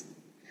threats.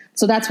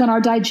 So that's when our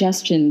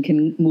digestion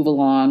can move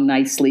along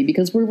nicely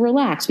because we're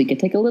relaxed. We can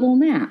take a little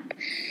nap,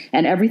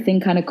 and everything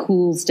kind of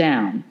cools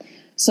down.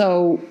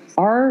 So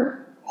our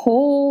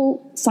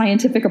whole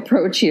scientific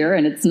approach here,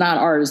 and it's not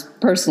ours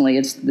personally,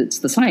 it's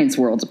the science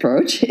world's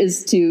approach,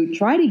 is to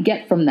try to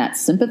get from that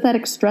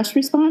sympathetic stress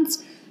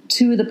response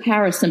to the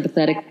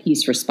parasympathetic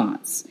peace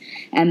response.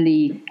 And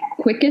the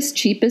quickest,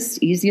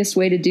 cheapest, easiest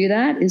way to do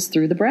that is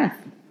through the breath.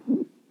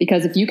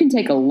 Because if you can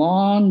take a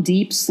long,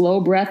 deep,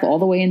 slow breath all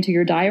the way into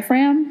your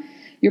diaphragm,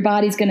 your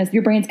brain's going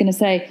to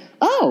say,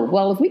 oh,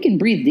 well, if we can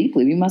breathe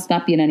deeply, we must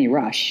not be in any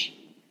rush.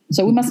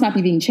 So we must not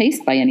be being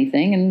chased by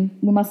anything, and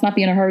we must not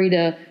be in a hurry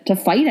to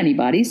fight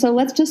anybody. So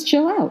let's just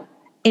chill out.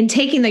 In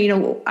taking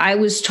I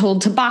was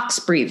told to box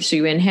breathe. So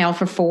you inhale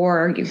for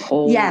 4, you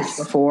hold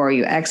for 4,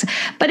 you exhale.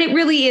 But it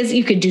really is,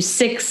 you could do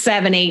 6,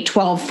 7, 8,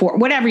 12, 4,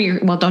 whatever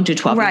don't do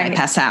 12, right. You might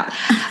pass out.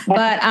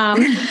 But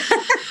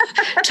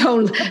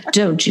don't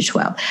do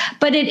 12.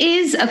 But it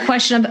is a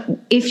question of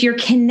if you're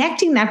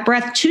connecting that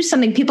breath to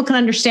something, people can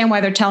understand why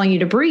they're telling you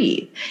to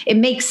breathe. It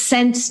makes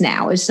sense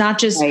now. It's not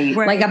just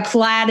like a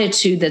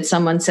platitude that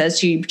someone says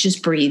to you,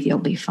 just breathe, you'll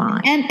be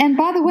fine. And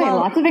by the way,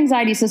 lots of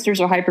anxiety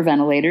sisters are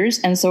hyperventilators.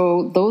 And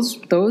so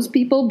those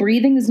people,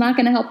 breathing is not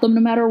going to help them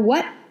no matter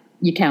what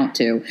you count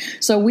to.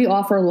 So we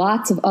offer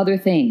lots of other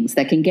things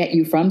that can get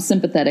you from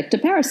sympathetic to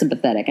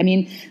parasympathetic. I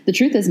mean, the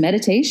truth is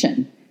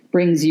meditation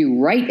brings you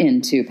right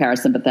into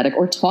parasympathetic,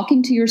 or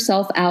talking to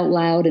yourself out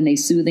loud in a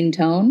soothing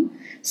tone,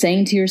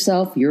 saying to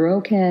yourself, you're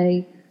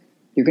okay,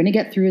 you're going to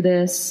get through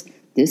this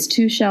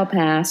too shall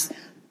pass.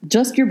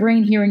 Just your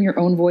brain hearing your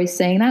own voice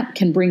saying that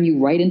can bring you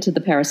right into the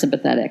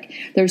parasympathetic.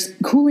 There's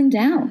cooling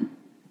down.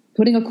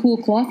 Putting a cool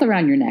cloth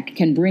around your neck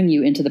can bring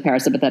you into the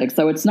parasympathetic.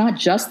 So it's not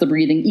just the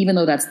breathing, even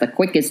though that's the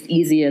quickest,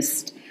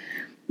 easiest,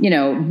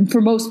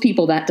 for most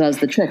people that does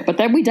the trick. But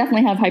we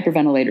definitely have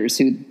hyperventilators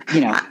who,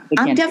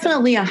 I'm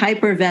definitely a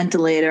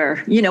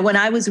hyperventilator. When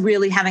I was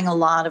really having a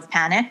lot of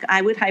panic,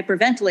 I would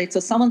hyperventilate. So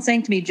someone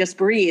saying to me, just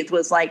breathe,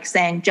 was like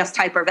saying, just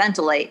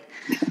hyperventilate.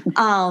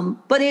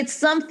 But it's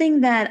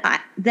something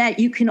that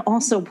you can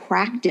also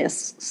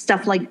practice,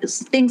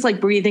 things like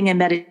breathing and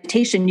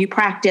meditation. You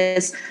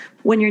practice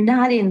when you're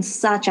not in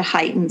such a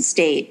heightened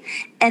state.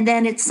 And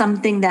then it's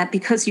something that,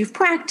 because you've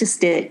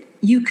practiced it,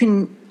 you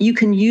can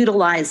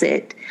utilize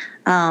it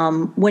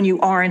when you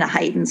are in a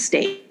heightened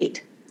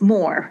state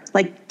more.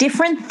 Like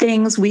different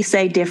things, we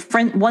say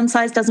different, one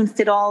size doesn't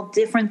fit all,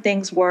 different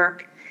things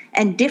work,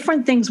 and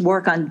different things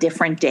work on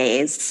different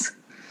days.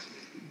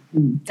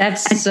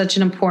 That's such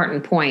an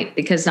important point,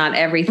 because not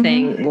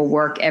everything will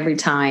work every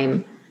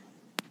time.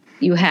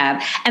 you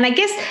have. And I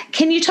guess,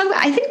 can you talk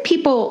about, I think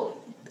people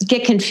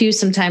get confused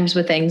sometimes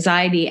with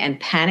anxiety and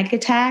panic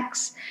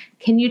attacks.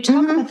 Can you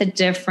talk about the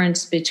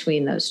difference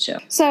between those two?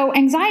 So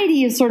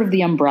anxiety is sort of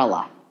the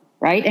umbrella,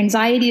 right?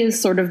 Anxiety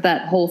is sort of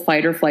that whole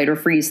fight or flight or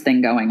freeze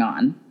thing going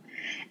on.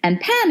 And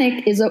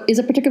panic is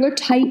a particular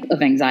type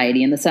of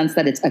anxiety in the sense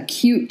that it's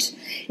acute.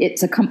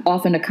 It's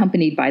often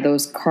accompanied by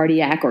those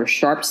cardiac or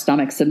sharp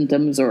stomach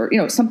symptoms, or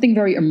something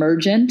very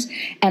emergent,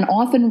 and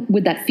often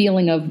with that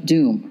feeling of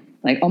doom.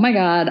 Like, oh my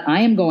God, I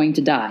am going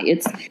to die.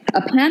 It's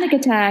a panic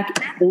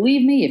attack.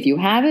 Believe me, if you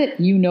have it,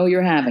 you know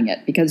you're having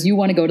it because you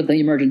want to go to the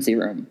emergency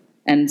room.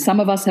 And some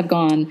of us have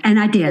gone. And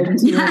I did.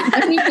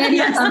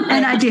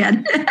 And I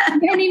did.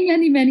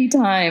 Many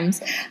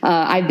times.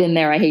 I've been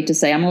there, I hate to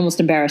say. I'm almost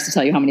embarrassed to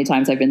tell you how many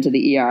times I've been to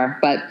the ER.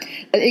 But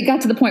it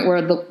got to the point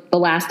where the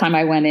last time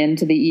I went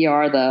into the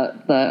ER,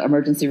 the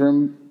emergency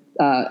room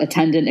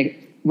attendant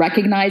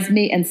recognized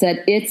me and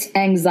said, "It's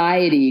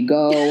anxiety.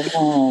 Go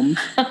home."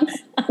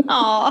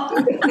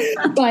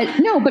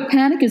 But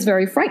panic is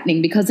very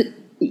frightening because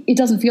it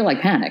doesn't feel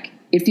like panic.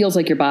 It feels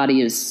like your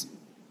body is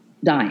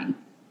dying.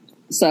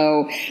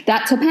 So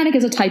panic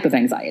is a type of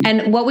anxiety.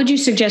 And what would you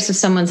suggest if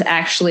someone's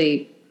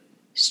actually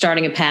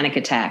starting a panic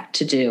attack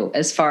to do,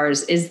 as far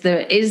as is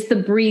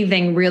the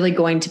breathing really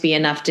going to be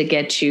enough to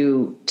get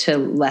you to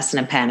lessen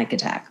a panic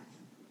attack?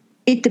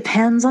 It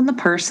depends on the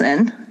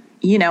person.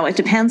 It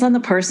depends on the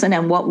person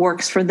and what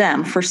works for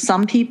them. For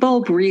some people,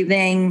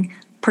 breathing,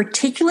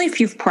 particularly if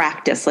you've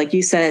practiced, like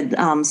you said,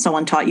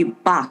 someone taught you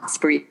box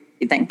breathing,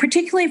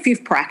 particularly if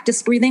you've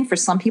practiced breathing, for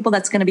some people,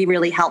 that's going to be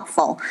really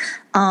helpful.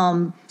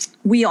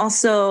 We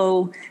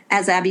also,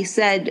 as Abby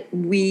said,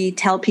 we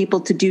tell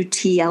people to do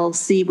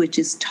TLC, which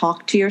is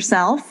talk to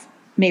yourself,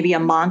 maybe a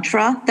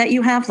mantra that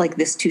you have, like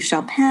this too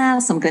shall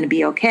pass, I'm going to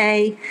be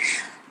okay.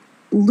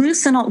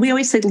 We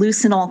always say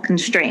loosen all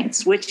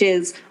constraints, which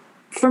is,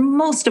 for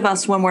most of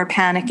us, when we're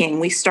panicking,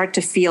 we start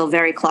to feel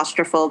very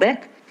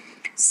claustrophobic.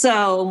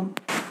 So,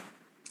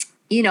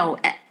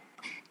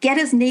 get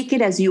as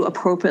naked as you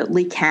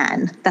appropriately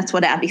can. That's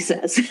what Abby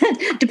says,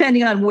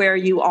 depending on where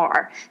you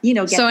are.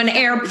 So an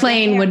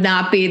airplane would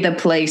not be the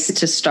place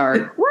to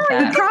start.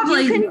 Well,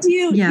 probably you can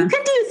do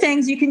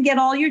things. You can get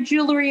all your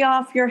jewelry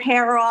off, your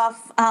hair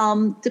off,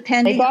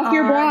 depending. Take off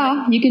your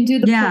bra. You can do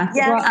the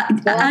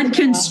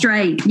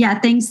unconstrained. Yeah,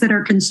 things that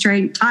are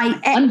constrained, tight,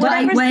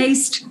 tight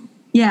waist.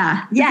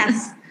 Yeah.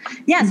 Yes.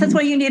 Yes, that's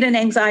why you need an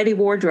anxiety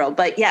wardrobe.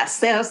 But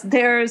yes,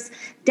 there's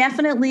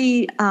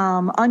definitely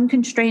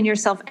unconstrain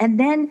yourself. And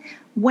then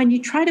when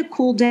you try to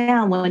cool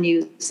down, when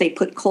you say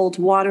put cold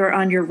water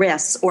on your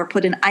wrists or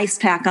put an ice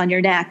pack on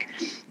your neck,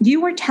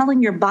 you are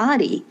telling your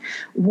body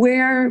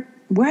we're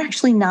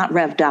actually not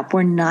revved up.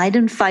 We're not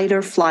in fight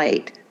or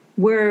flight.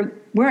 We're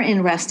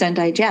in rest and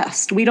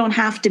digest. We don't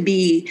have to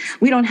be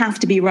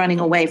running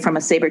away from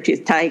a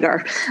saber-toothed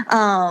tiger.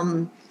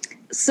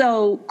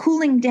 So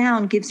cooling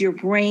down gives your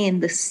brain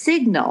the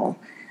signal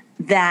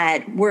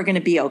that we're going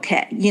to be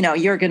okay.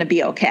 You're going to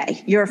be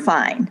okay. You're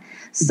fine.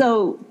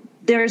 So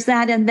there's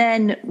that. And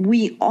then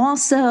we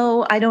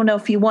also, I don't know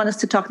if you want us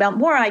to talk about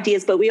more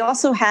ideas, but we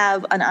also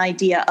have an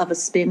idea of a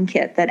spin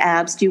kit that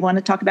Abs, do you want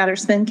to talk about our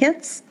spin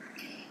kits?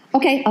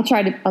 Okay, I'll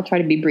try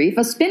to be brief.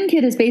 A spin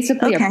kit is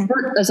basically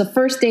a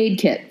first aid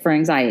kit for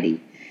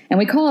anxiety. And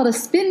we call it a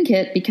spin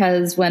kit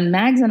because when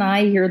Mags and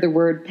I hear the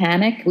word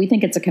panic, we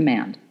think it's a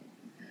command.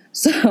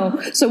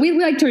 So we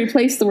like to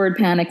replace the word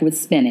panic with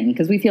spinning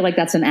because we feel like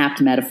that's an apt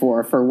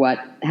metaphor for what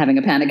having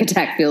a panic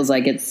attack feels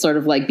like. It's sort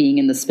of like being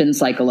in the spin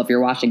cycle of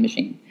your washing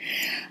machine.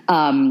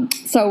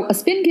 So a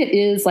spin kit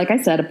is, like I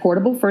said, a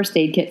portable first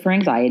aid kit for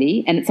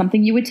anxiety, and it's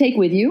something you would take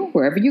with you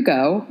wherever you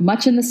go,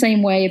 much in the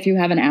same way if you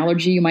have an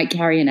allergy, you might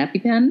carry an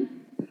EpiPen.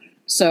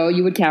 So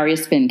you would carry a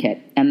spin kit.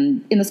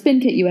 And in the spin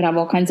kit, you would have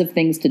all kinds of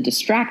things to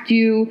distract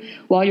you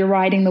while you're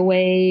riding the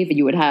wave.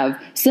 You would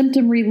have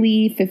symptom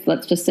relief. If,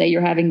 let's just say, you're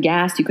having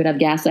gas, you could have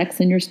Gas X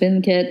in your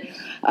spin kit.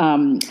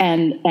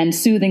 And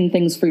soothing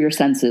things for your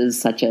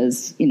senses, such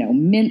as,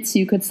 mints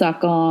you could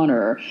suck on,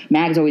 or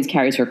Mags always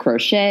carries her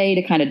crochet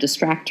to kind of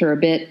distract her a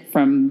bit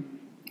from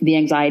the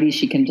anxiety.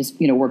 She can just,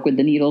 work with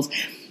the needles.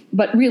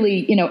 But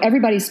really,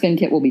 everybody's spin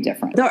kit will be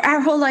different.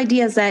 Our whole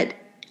idea is that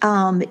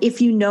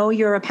if you know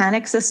you're a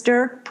panic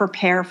sister,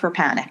 prepare for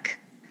panic.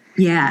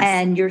 Yes.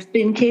 And your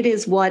spin kit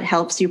is what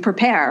helps you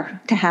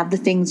prepare to have the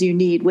things you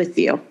need with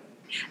you.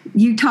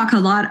 You talk a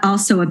lot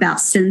also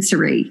about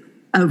sensory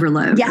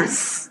overload.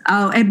 Yes.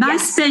 Oh, and my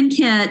spin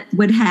kit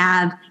would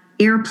have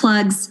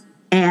earplugs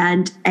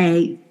and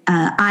a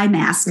eye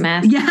mask.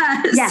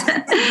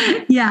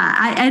 Yes. Yeah.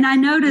 I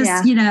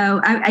noticed,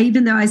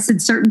 even though I said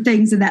certain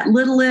things in that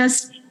little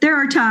list, there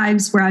are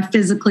times where I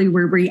physically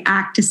will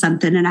react to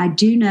something. And I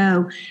do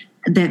know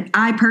that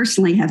I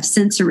personally have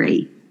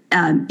sensory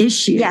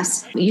issues.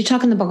 Yes. You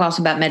talk in the book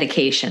also about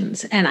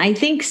medications. And I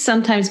think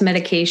sometimes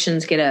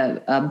medications get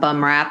a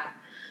bum rap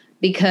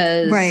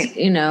because,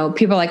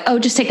 people are like, oh,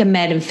 just take a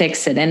med and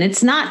fix it. And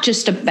it's not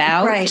just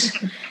about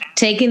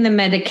taking the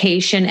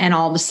medication and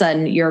all of a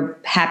sudden you're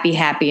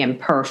happy and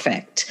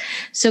perfect.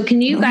 So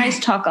can you guys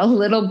talk a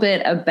little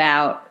bit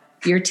about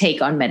your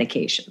take on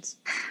medications.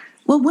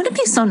 Well, wouldn't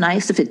it be so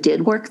nice if it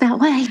did work that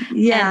way?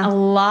 Yeah. And a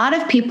lot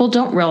of people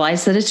don't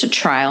realize that it's a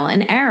trial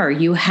and error.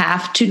 You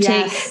have to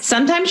take,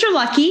 sometimes you're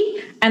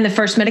lucky and the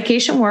first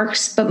medication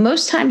works, but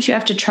most times you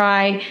have to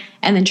try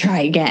and then try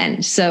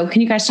again. So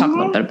can you guys talk a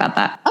little bit about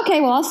that?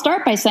 Okay, well, I'll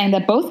start by saying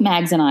that both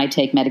Mags and I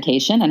take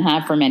medication and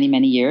have for many,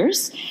 many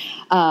years.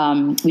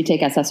 We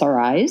take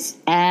SSRIs,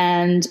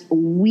 and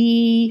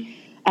we,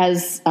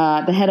 as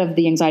the head of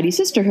the Anxiety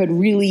Sisterhood,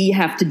 really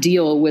have to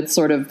deal with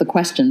sort of the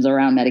questions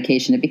around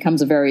medication. It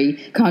becomes a very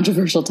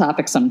controversial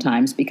topic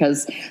sometimes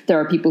because there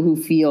are people who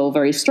feel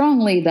very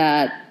strongly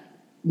that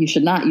you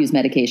should not use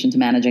medication to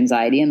manage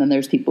anxiety, and then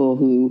there's people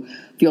who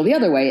feel the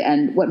other way.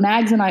 And what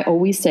Mags and I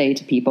always say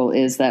to people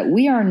is that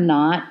we are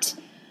not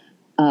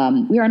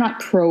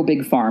pro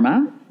big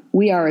pharma.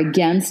 We are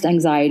against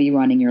anxiety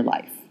running your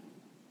life.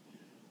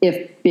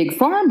 If big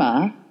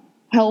pharma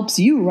helps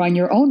you run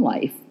your own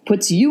life,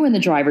 puts you in the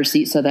driver's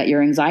seat so that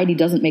your anxiety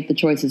doesn't make the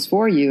choices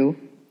for you,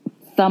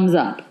 thumbs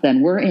up,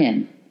 then we're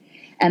in.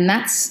 And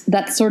that's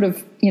sort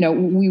of,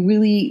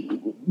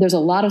 there's a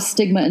lot of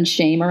stigma and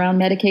shame around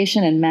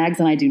medication, and Mags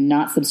and I do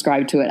not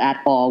subscribe to it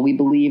at all. We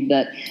believe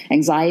that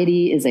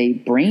anxiety is a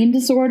brain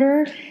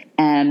disorder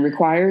and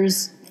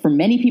for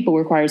many people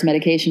requires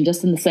medication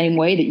just in the same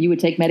way that you would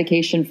take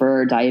medication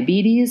for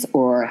diabetes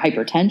or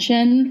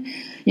hypertension.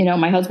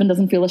 My husband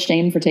doesn't feel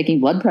ashamed for taking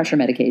blood pressure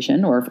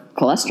medication or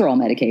cholesterol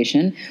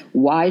medication.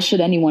 Why should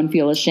anyone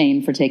feel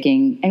ashamed for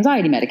taking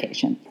anxiety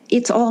medication?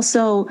 It's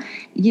also,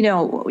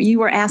 you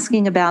were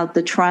asking about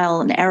the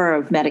trial and error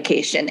of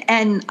medication.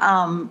 And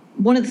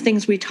one of the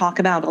things we talk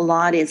about a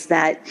lot is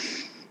that,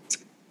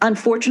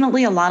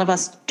 unfortunately, a lot of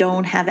us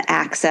don't have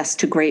access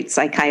to great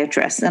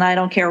psychiatrists. And I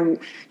don't care,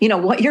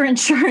 what your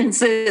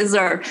insurance is,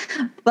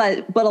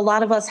 but a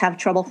lot of us have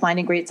trouble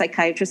finding great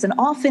psychiatrists. And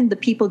often the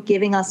people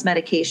giving us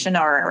medication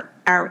are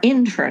our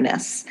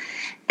internists.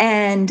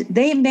 And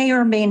they may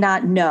or may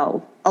not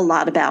know a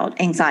lot about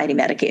anxiety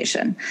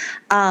medication.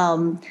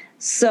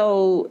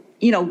 So,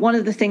 one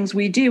of the things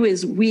we do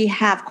is we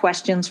have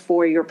questions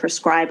for your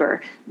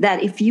prescriber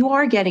that if you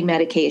are getting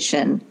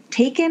medication,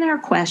 take in our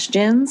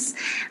questions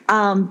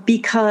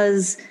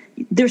because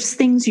there's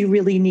things you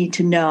really need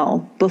to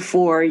know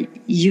before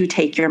you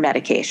take your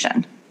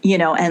medication.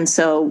 And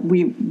so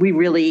we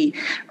really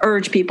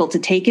urge people to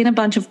take in a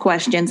bunch of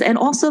questions, and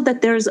also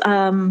that there's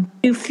a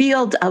new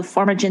field of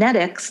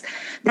pharmacogenetics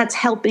that's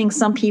helping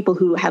some people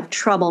who have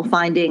trouble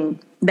finding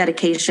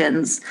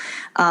medications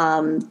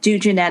do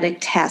genetic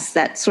tests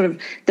that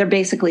they're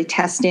basically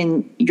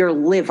testing your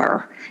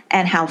liver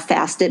and how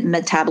fast it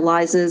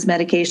metabolizes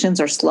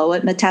medications or slow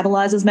it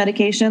metabolizes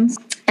medications.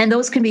 And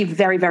those can be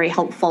very, very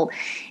helpful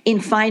in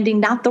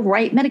finding not the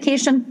right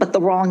medication, but the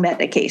wrong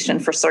medication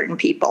for certain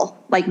people,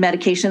 like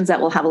medications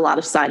that will have a lot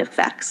of side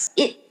effects.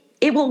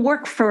 It will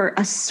work for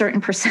a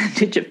certain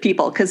percentage of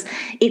people because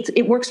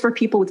it works for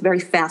people with very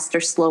fast or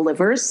slow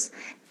livers.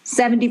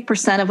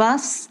 70% of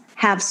us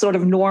have sort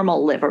of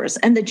normal livers,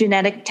 and the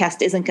genetic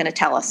test isn't going to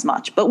tell us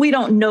much. But we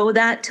don't know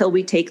that till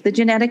we take the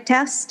genetic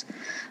test.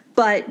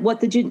 But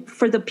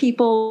for the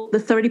people, the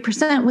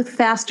 30% with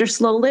fast or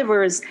slow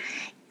livers,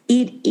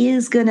 it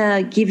is going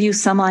to give you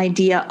some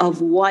idea of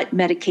what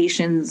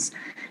medications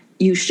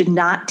you should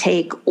not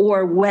take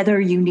or whether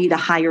you need a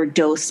higher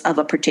dose of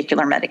a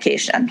particular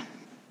medication.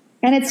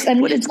 And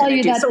we should tell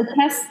you that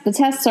the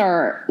tests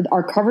are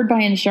covered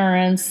by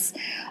insurance.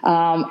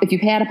 If you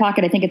pay out of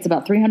pocket, I think it's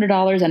about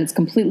 $300, and it's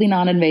completely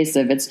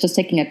non-invasive. It's just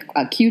taking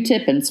a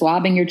Q-tip and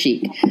swabbing your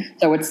cheek.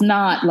 So it's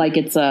not like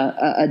it's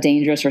a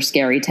dangerous or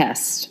scary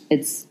test.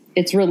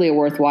 It's really a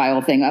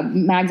worthwhile thing.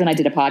 Mags and I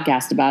did a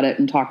podcast about it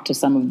and talked to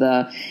some of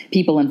the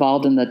people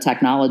involved in the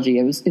technology.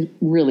 It was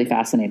really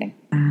fascinating.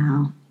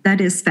 Wow. That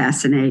is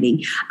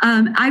fascinating.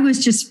 When I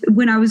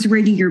was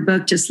reading your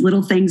book, just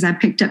little things I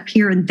picked up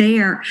here and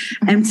there.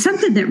 And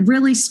something that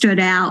really stood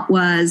out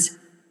was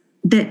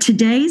that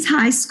today's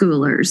high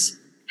schoolers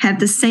have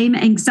the same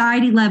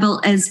anxiety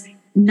level as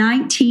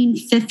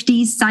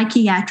 1950s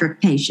psychiatric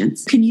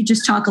patients. Can you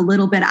just talk a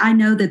little bit? I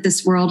know that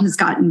this world has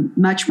gotten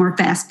much more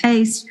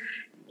fast-paced,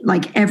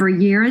 like every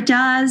year it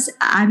does.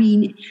 I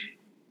mean,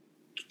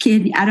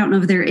 I don't know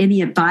if there are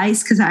any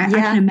advice, because I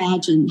can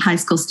imagine high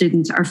school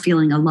students are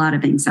feeling a lot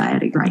of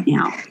anxiety right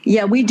now.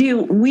 Yeah, we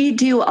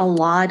do a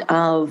lot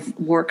of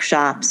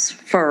workshops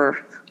for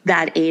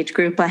that age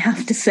group, I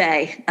have to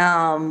say.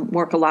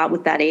 Work a lot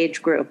with that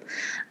age group.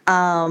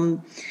 They're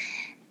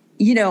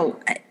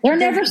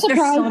never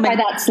surprised by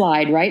that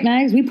slide, right,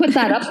 Mags? We put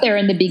that up there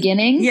in the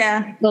beginning.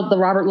 Yeah. The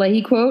Robert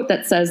Leahy quote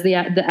that says the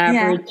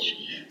average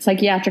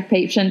psychiatric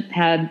patient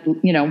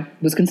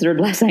was considered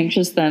less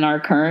anxious than our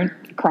current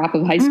crop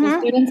of high school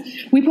students.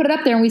 We put it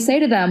up there and we say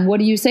to them, what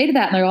do you say to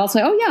that? And they all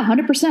say, oh yeah,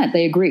 100%.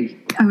 They agree.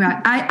 All right.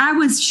 I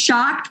was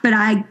shocked, but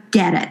I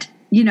get it.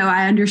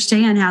 I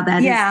understand how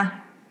that is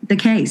the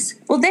case.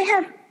 Well,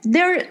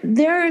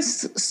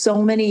 there's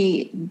so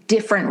many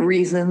different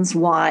reasons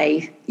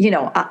why,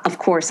 of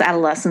course,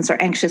 adolescents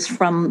are anxious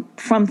from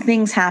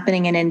things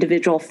happening in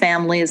individual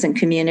families and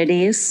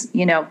communities,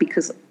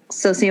 because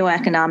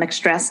socioeconomic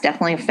stress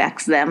definitely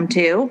affects them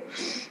too.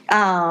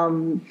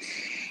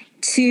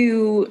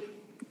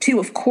 To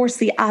of course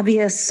the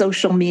obvious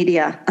social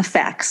media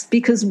effects,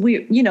 because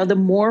the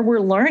more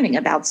we're learning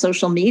about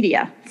social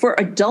media for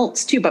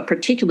adults too, but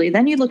particularly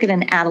then you look at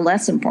an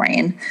adolescent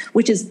brain,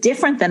 which is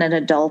different than an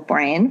adult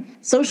brain.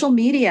 Social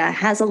media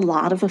has a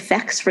lot of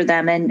effects for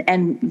them,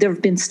 and there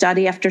have been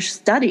study after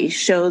study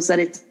shows that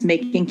it's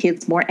making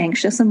kids more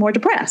anxious and more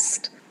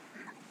depressed.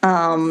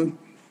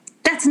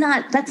 That's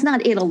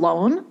not it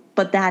alone,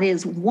 but that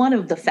is one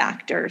of the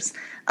factors.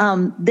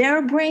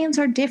 Their brains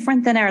are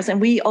different than ours. And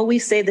we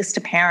always say this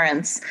to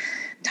parents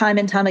time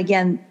and time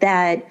again,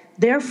 that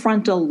their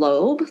frontal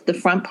lobe, the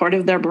front part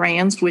of their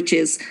brains, which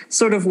is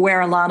sort of where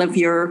a lot of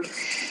your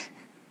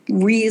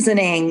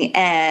reasoning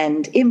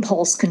and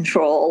impulse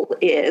control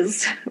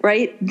is,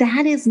 right?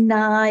 That is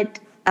not,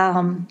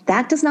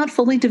 that does not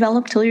fully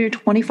develop till you're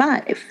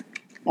 25.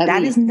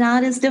 That is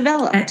not as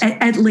developed.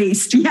 At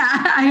least, yeah,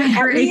 I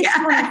agree.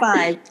 At least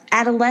 25.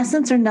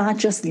 Adolescents are not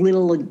just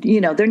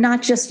they're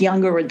not just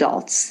younger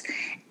adults.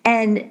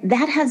 And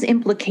that has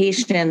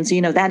implications,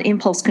 that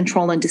impulse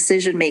control and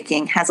decision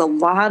making has a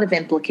lot of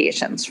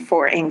implications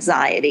for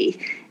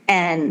anxiety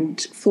and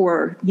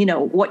for,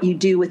 what you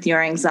do with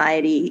your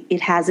anxiety.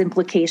 It has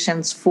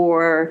implications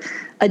for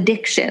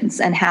addictions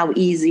and how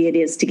easy it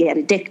is to get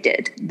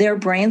addicted. Their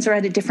brains are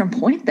at a different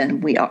point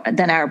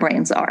than our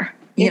brains are.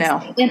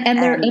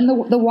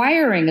 The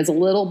wiring is a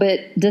little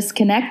bit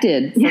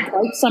disconnected for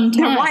quite some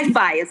time. Their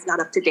Wi-Fi is not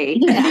up to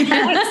date. The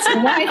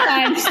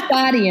Wi-Fi is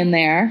spotty in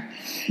there.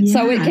 Yeah.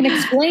 So it can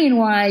explain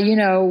why,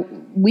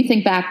 we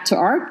think back to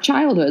our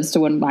childhoods,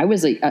 to when I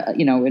was,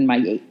 in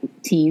my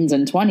teens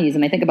and 20s,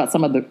 and I think about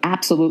some of the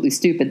absolutely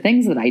stupid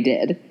things that I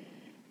did.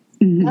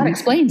 Mm-hmm. That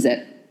explains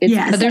it.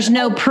 But there's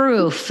no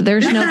proof.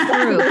 There's no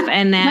proof.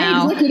 And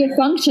now my executive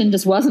function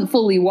just wasn't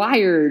fully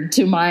wired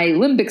to my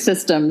limbic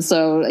system.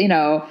 So,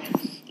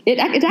 it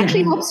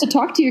actually helps to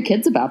talk to your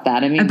kids about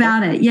that.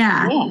 About it.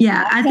 Yeah.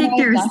 I think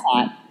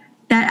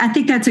I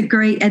think that's a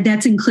great, and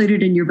that's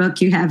included in your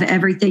book. You have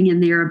everything in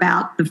there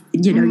about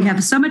you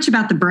have so much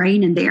about the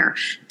brain in there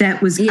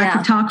that was, I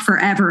could talk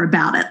forever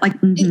about it. Like,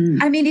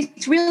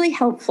 it's really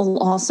helpful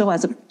also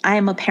I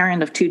am a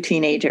parent of 2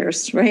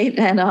 teenagers, right?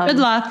 And good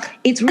luck.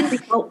 It's really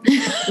helpful.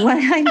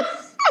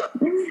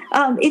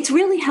 It's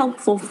really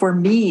helpful for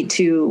me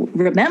to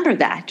remember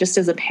that, just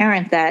as a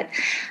parent, that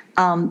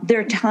there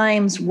are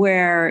times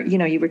where,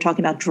 you were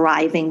talking about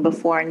driving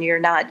before and you're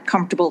not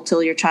comfortable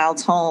till your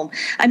child's home.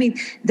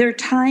 There are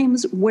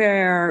times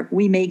where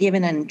we may give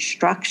an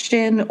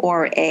instruction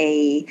or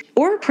a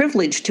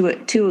privilege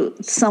to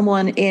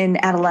someone in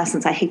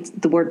adolescence. I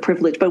hate the word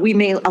privilege, but we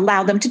may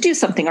allow them to do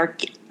something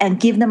and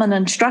give them an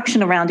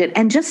instruction around it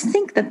and just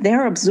think that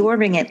they're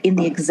absorbing it in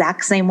the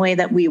exact same way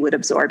that we would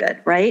absorb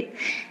it, right?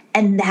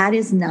 And that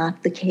is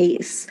not the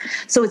case.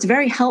 So it's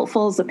very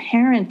helpful as a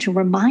parent to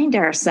remind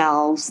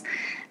ourselves,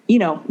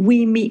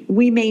 we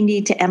may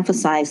need to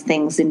emphasize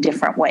things in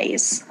different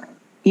ways,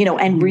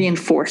 and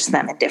reinforce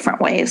them in different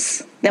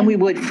ways than we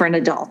would for an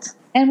adult.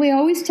 And we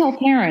always tell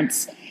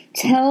parents,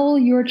 tell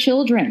your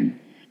children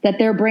that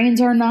their brains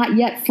are not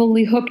yet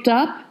fully hooked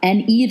up,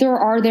 and either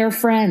are their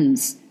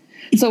friends.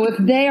 So if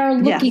they are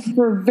looking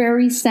for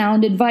very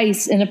sound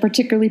advice in a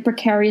particularly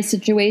precarious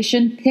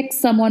situation, pick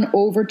someone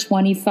over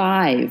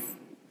 25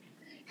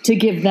 to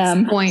give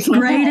them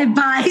great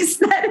advice.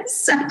 That is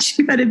such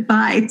good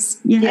advice.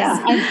 Yes.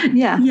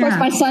 Of course,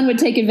 my son would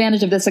take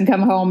advantage of this and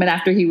come home, and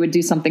after he would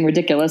do something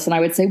ridiculous, and I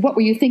would say, "What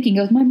were you thinking?" He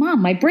goes, "My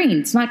mom, my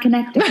brain's not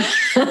connected."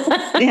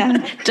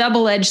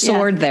 Double-edged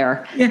sword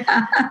there.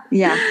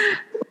 Yeah.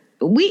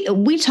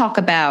 We talk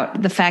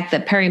about the fact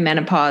that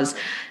perimenopause,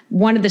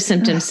 one of the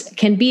symptoms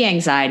can be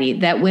anxiety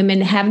that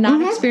women have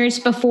not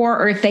experienced before,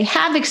 or if they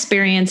have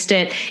experienced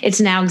it, it's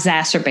now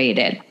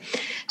exacerbated.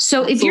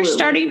 So if you're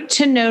starting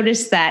to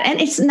notice that, and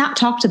it's not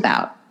talked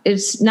about,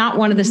 it's not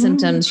one of the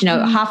symptoms,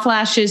 hot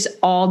flashes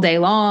all day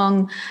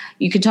long,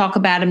 you could talk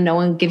about them, no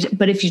one gives it.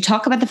 But if you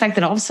talk about the fact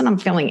that all of a sudden I'm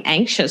feeling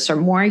anxious or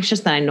more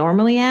anxious than I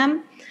normally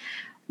am,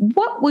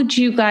 what would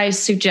you guys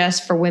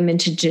suggest for women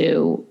to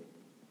do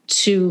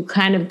to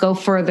kind of go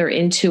further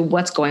into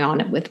what's going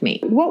on with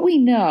me? What we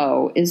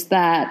know is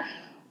that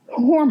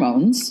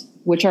hormones,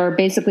 which are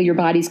basically your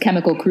body's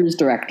chemical cruise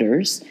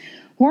directors,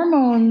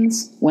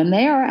 hormones, when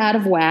they are out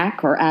of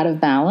whack or out of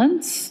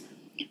balance,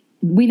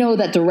 we know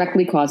that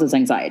directly causes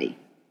anxiety.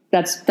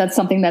 That's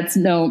something that's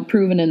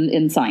proven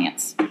in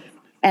science.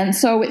 And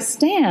so it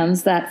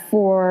stands that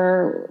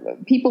for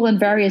people in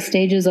various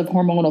stages of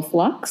hormonal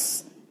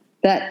flux,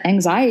 that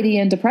anxiety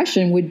and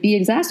depression would be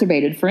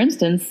exacerbated. For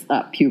instance,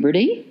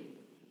 puberty.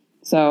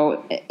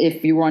 So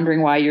if you're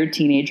wondering why your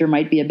teenager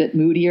might be a bit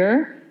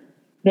moodier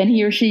than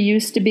he or she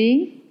used to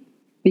be,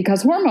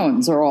 because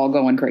hormones are all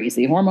going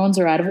crazy. Hormones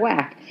are out of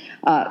whack.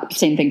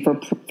 Same thing for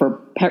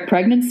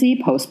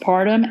pregnancy,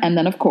 postpartum, and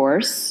then, of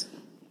course,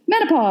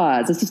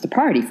 menopause. It's just a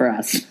party for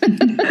us.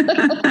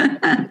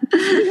 A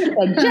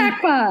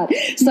jackpot.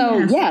 So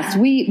yes,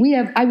 we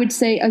have, I would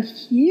say, a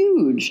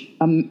huge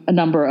a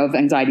number of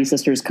anxiety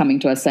sisters coming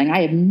to us saying,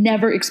 I have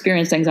never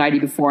experienced anxiety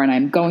before and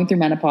I'm going through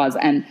menopause.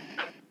 And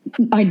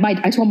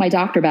I told my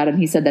doctor about it and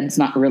he said that it's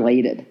not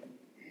related.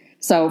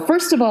 So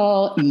first of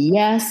all,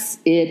 yes,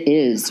 it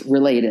is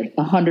related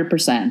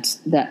 100%.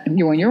 That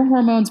when your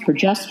hormones,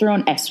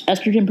 progesterone,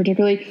 estrogen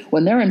particularly,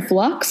 when they're in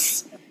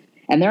flux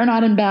and they're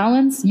not in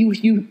balance,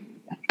 you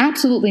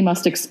absolutely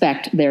must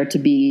expect there to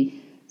be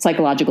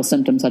psychological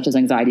symptoms such as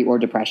anxiety or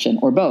depression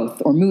or both,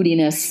 or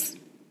moodiness.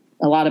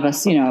 A lot of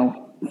us,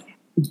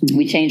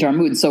 we change our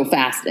mood so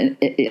fast.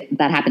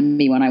 That happened to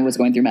me when I was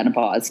going through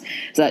menopause.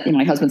 So that,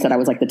 my husband said I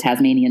was like the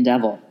Tasmanian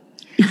devil.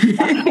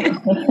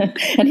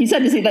 And he said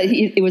to say that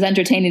it was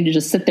entertaining to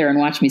just sit there and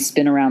watch me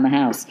spin around the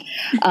house.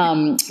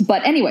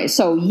 But anyway,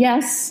 so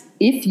yes,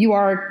 if you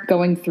are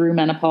going through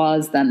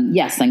menopause, then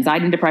yes,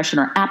 anxiety and depression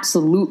are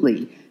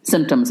absolutely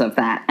symptoms of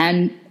that.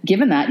 And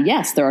given that,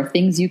 yes, there are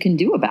things you can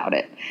do about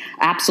it.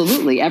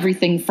 Absolutely.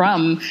 Everything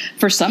from,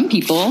 for some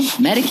people,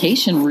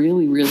 medication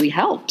really, really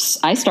helps.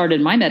 I started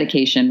my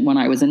medication when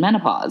I was in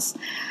menopause.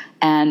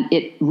 And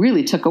it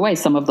really took away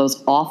some of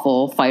those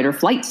awful fight or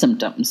flight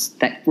symptoms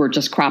that were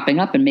just cropping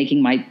up and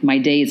making my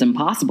days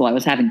impossible. I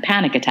was having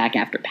panic attack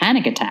after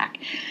panic attack.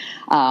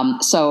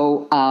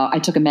 So I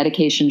took a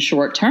medication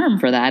short term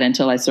for that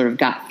until I sort of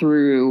got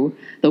through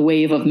the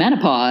wave of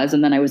menopause.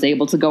 And then I was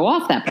able to go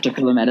off that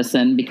particular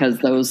medicine because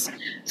those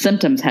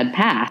symptoms had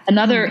passed. And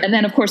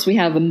then, of course, we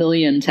have a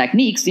million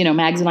techniques.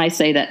 Mags and I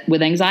say that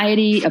with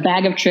anxiety, a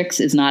bag of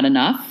tricks is not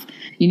enough.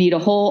 You need a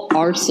whole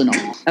arsenal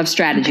of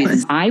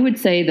strategies. I would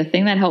say the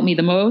thing that helped me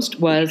the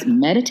most was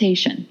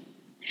meditation.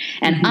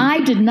 And I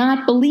did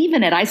not believe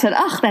in it. I said,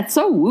 that's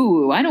so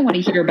woo-woo. I don't want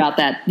to hear about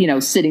that,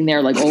 sitting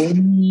there like,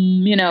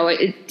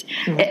 it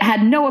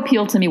had no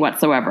appeal to me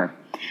whatsoever.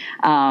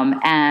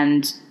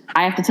 And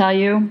I have to tell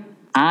you,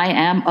 I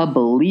am a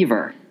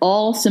believer.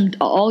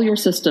 All your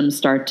systems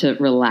start to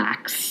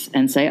relax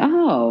and say,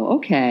 oh,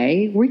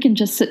 okay, we can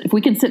just sit. If we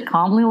can sit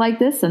calmly like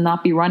this and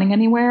not be running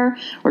anywhere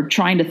or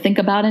trying to think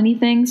about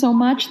anything so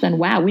much, then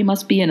wow, we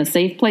must be in a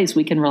safe place.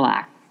 We can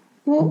relax.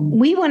 Well,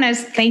 we want to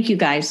thank you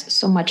guys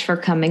so much for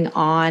coming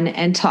on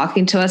and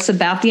talking to us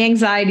about the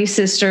Anxiety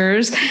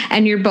Sisters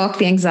and your book,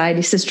 The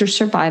Anxiety Sisters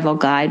Survival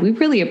Guide. We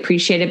really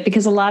appreciate it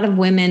because a lot of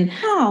women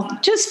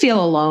just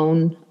feel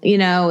alone.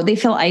 They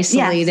feel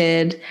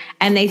isolated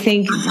and they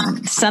think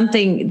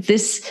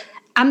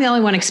I'm the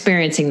only one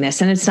experiencing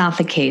this, and it's not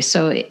the case.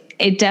 So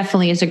it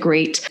definitely is a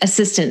great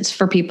assistance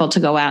for people to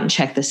go out and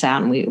check this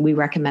out. And we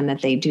recommend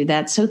that they do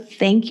that. So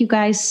thank you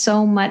guys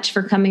so much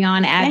for coming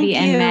on, Abby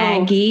and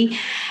Maggie.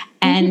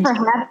 Thank you for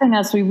having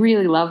us. We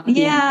really love it.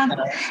 Yeah.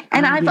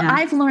 And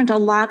I've learned a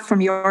lot from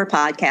your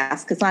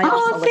podcast because I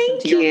also listen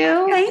to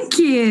your podcast. Thank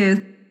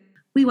you.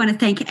 We want to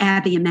thank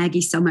Abby and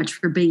Maggie so much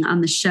for being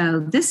on the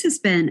show. This has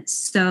been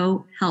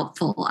so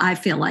helpful. I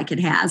feel like it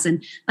has.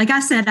 And like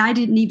I said, I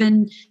didn't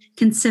even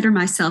consider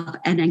myself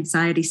an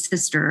anxiety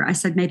sister. I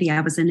said maybe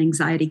I was an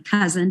anxiety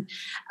cousin.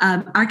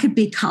 I could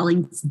be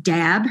calling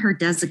Dab her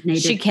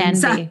designated. She can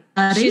be.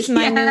 She's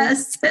my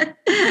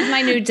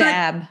new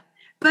Dab.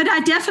 But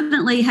I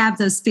definitely have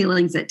those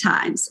feelings at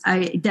times.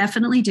 I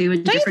definitely do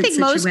in different situations.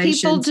 Don't you think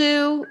most people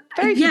do?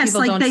 Very few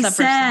people don't suffer. Yes, like they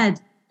said.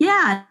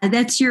 Yeah,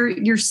 that's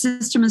your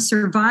system of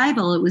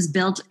survival. It was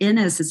built in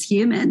us as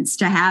humans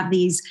to have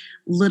these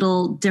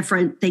little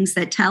different things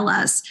that tell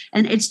us.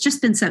 And it's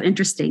just been so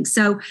interesting.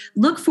 So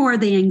look for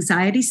the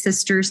Anxiety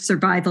Sisters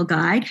Survival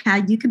Guide, How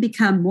You Can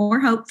Become More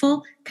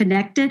Hopeful,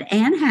 Connected,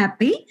 and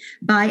Happy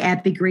by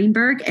Abby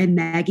Greenberg and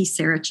Maggie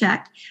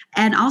Sarachek.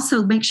 And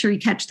also make sure you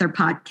catch their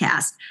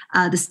podcast,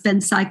 The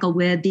Spin Cycle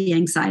with the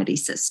Anxiety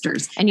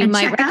Sisters. And you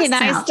might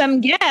recognize some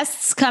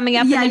guests coming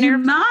up. Yeah, you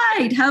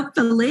might,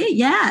 hopefully,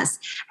 yes.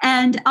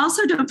 And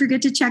also don't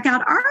forget to check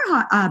out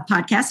our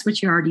podcast,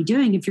 which you're already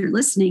doing if you're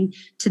listening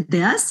to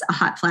this,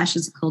 Hot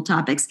Flashes of Cool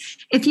Topics.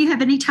 If you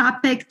have any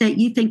topic that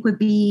you think would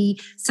be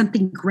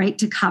something great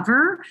to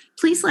cover,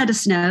 please let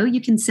us know.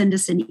 You can send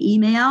us an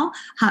email,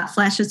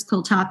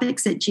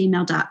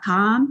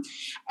 hotflashescooltopics@gmail.com.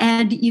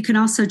 And you can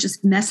also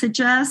just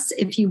message us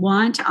if you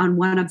want on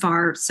one of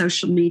our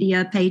social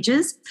media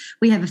pages.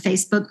 We have a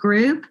Facebook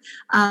group.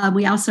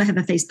 We also have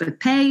a Facebook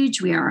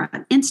page. We are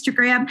on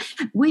Instagram.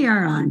 We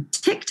are on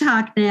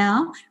TikTok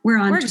now. We're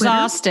on Twitter.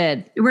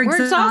 Exhausted. We're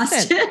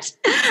exhausted.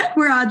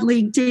 We're on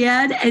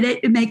LinkedIn, and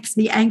it makes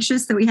me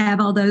anxious that we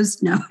have all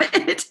those. No,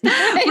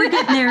 we're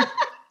getting there.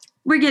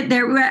 We're getting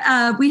there.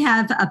 We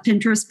have a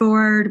Pinterest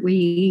board.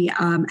 We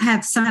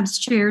have sometimes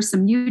share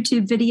some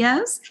YouTube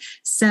videos.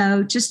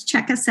 So just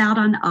check us out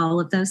on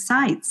all of those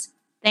sites.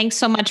 Thanks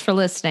so much for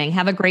listening.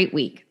 Have a great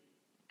week.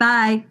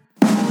 Bye.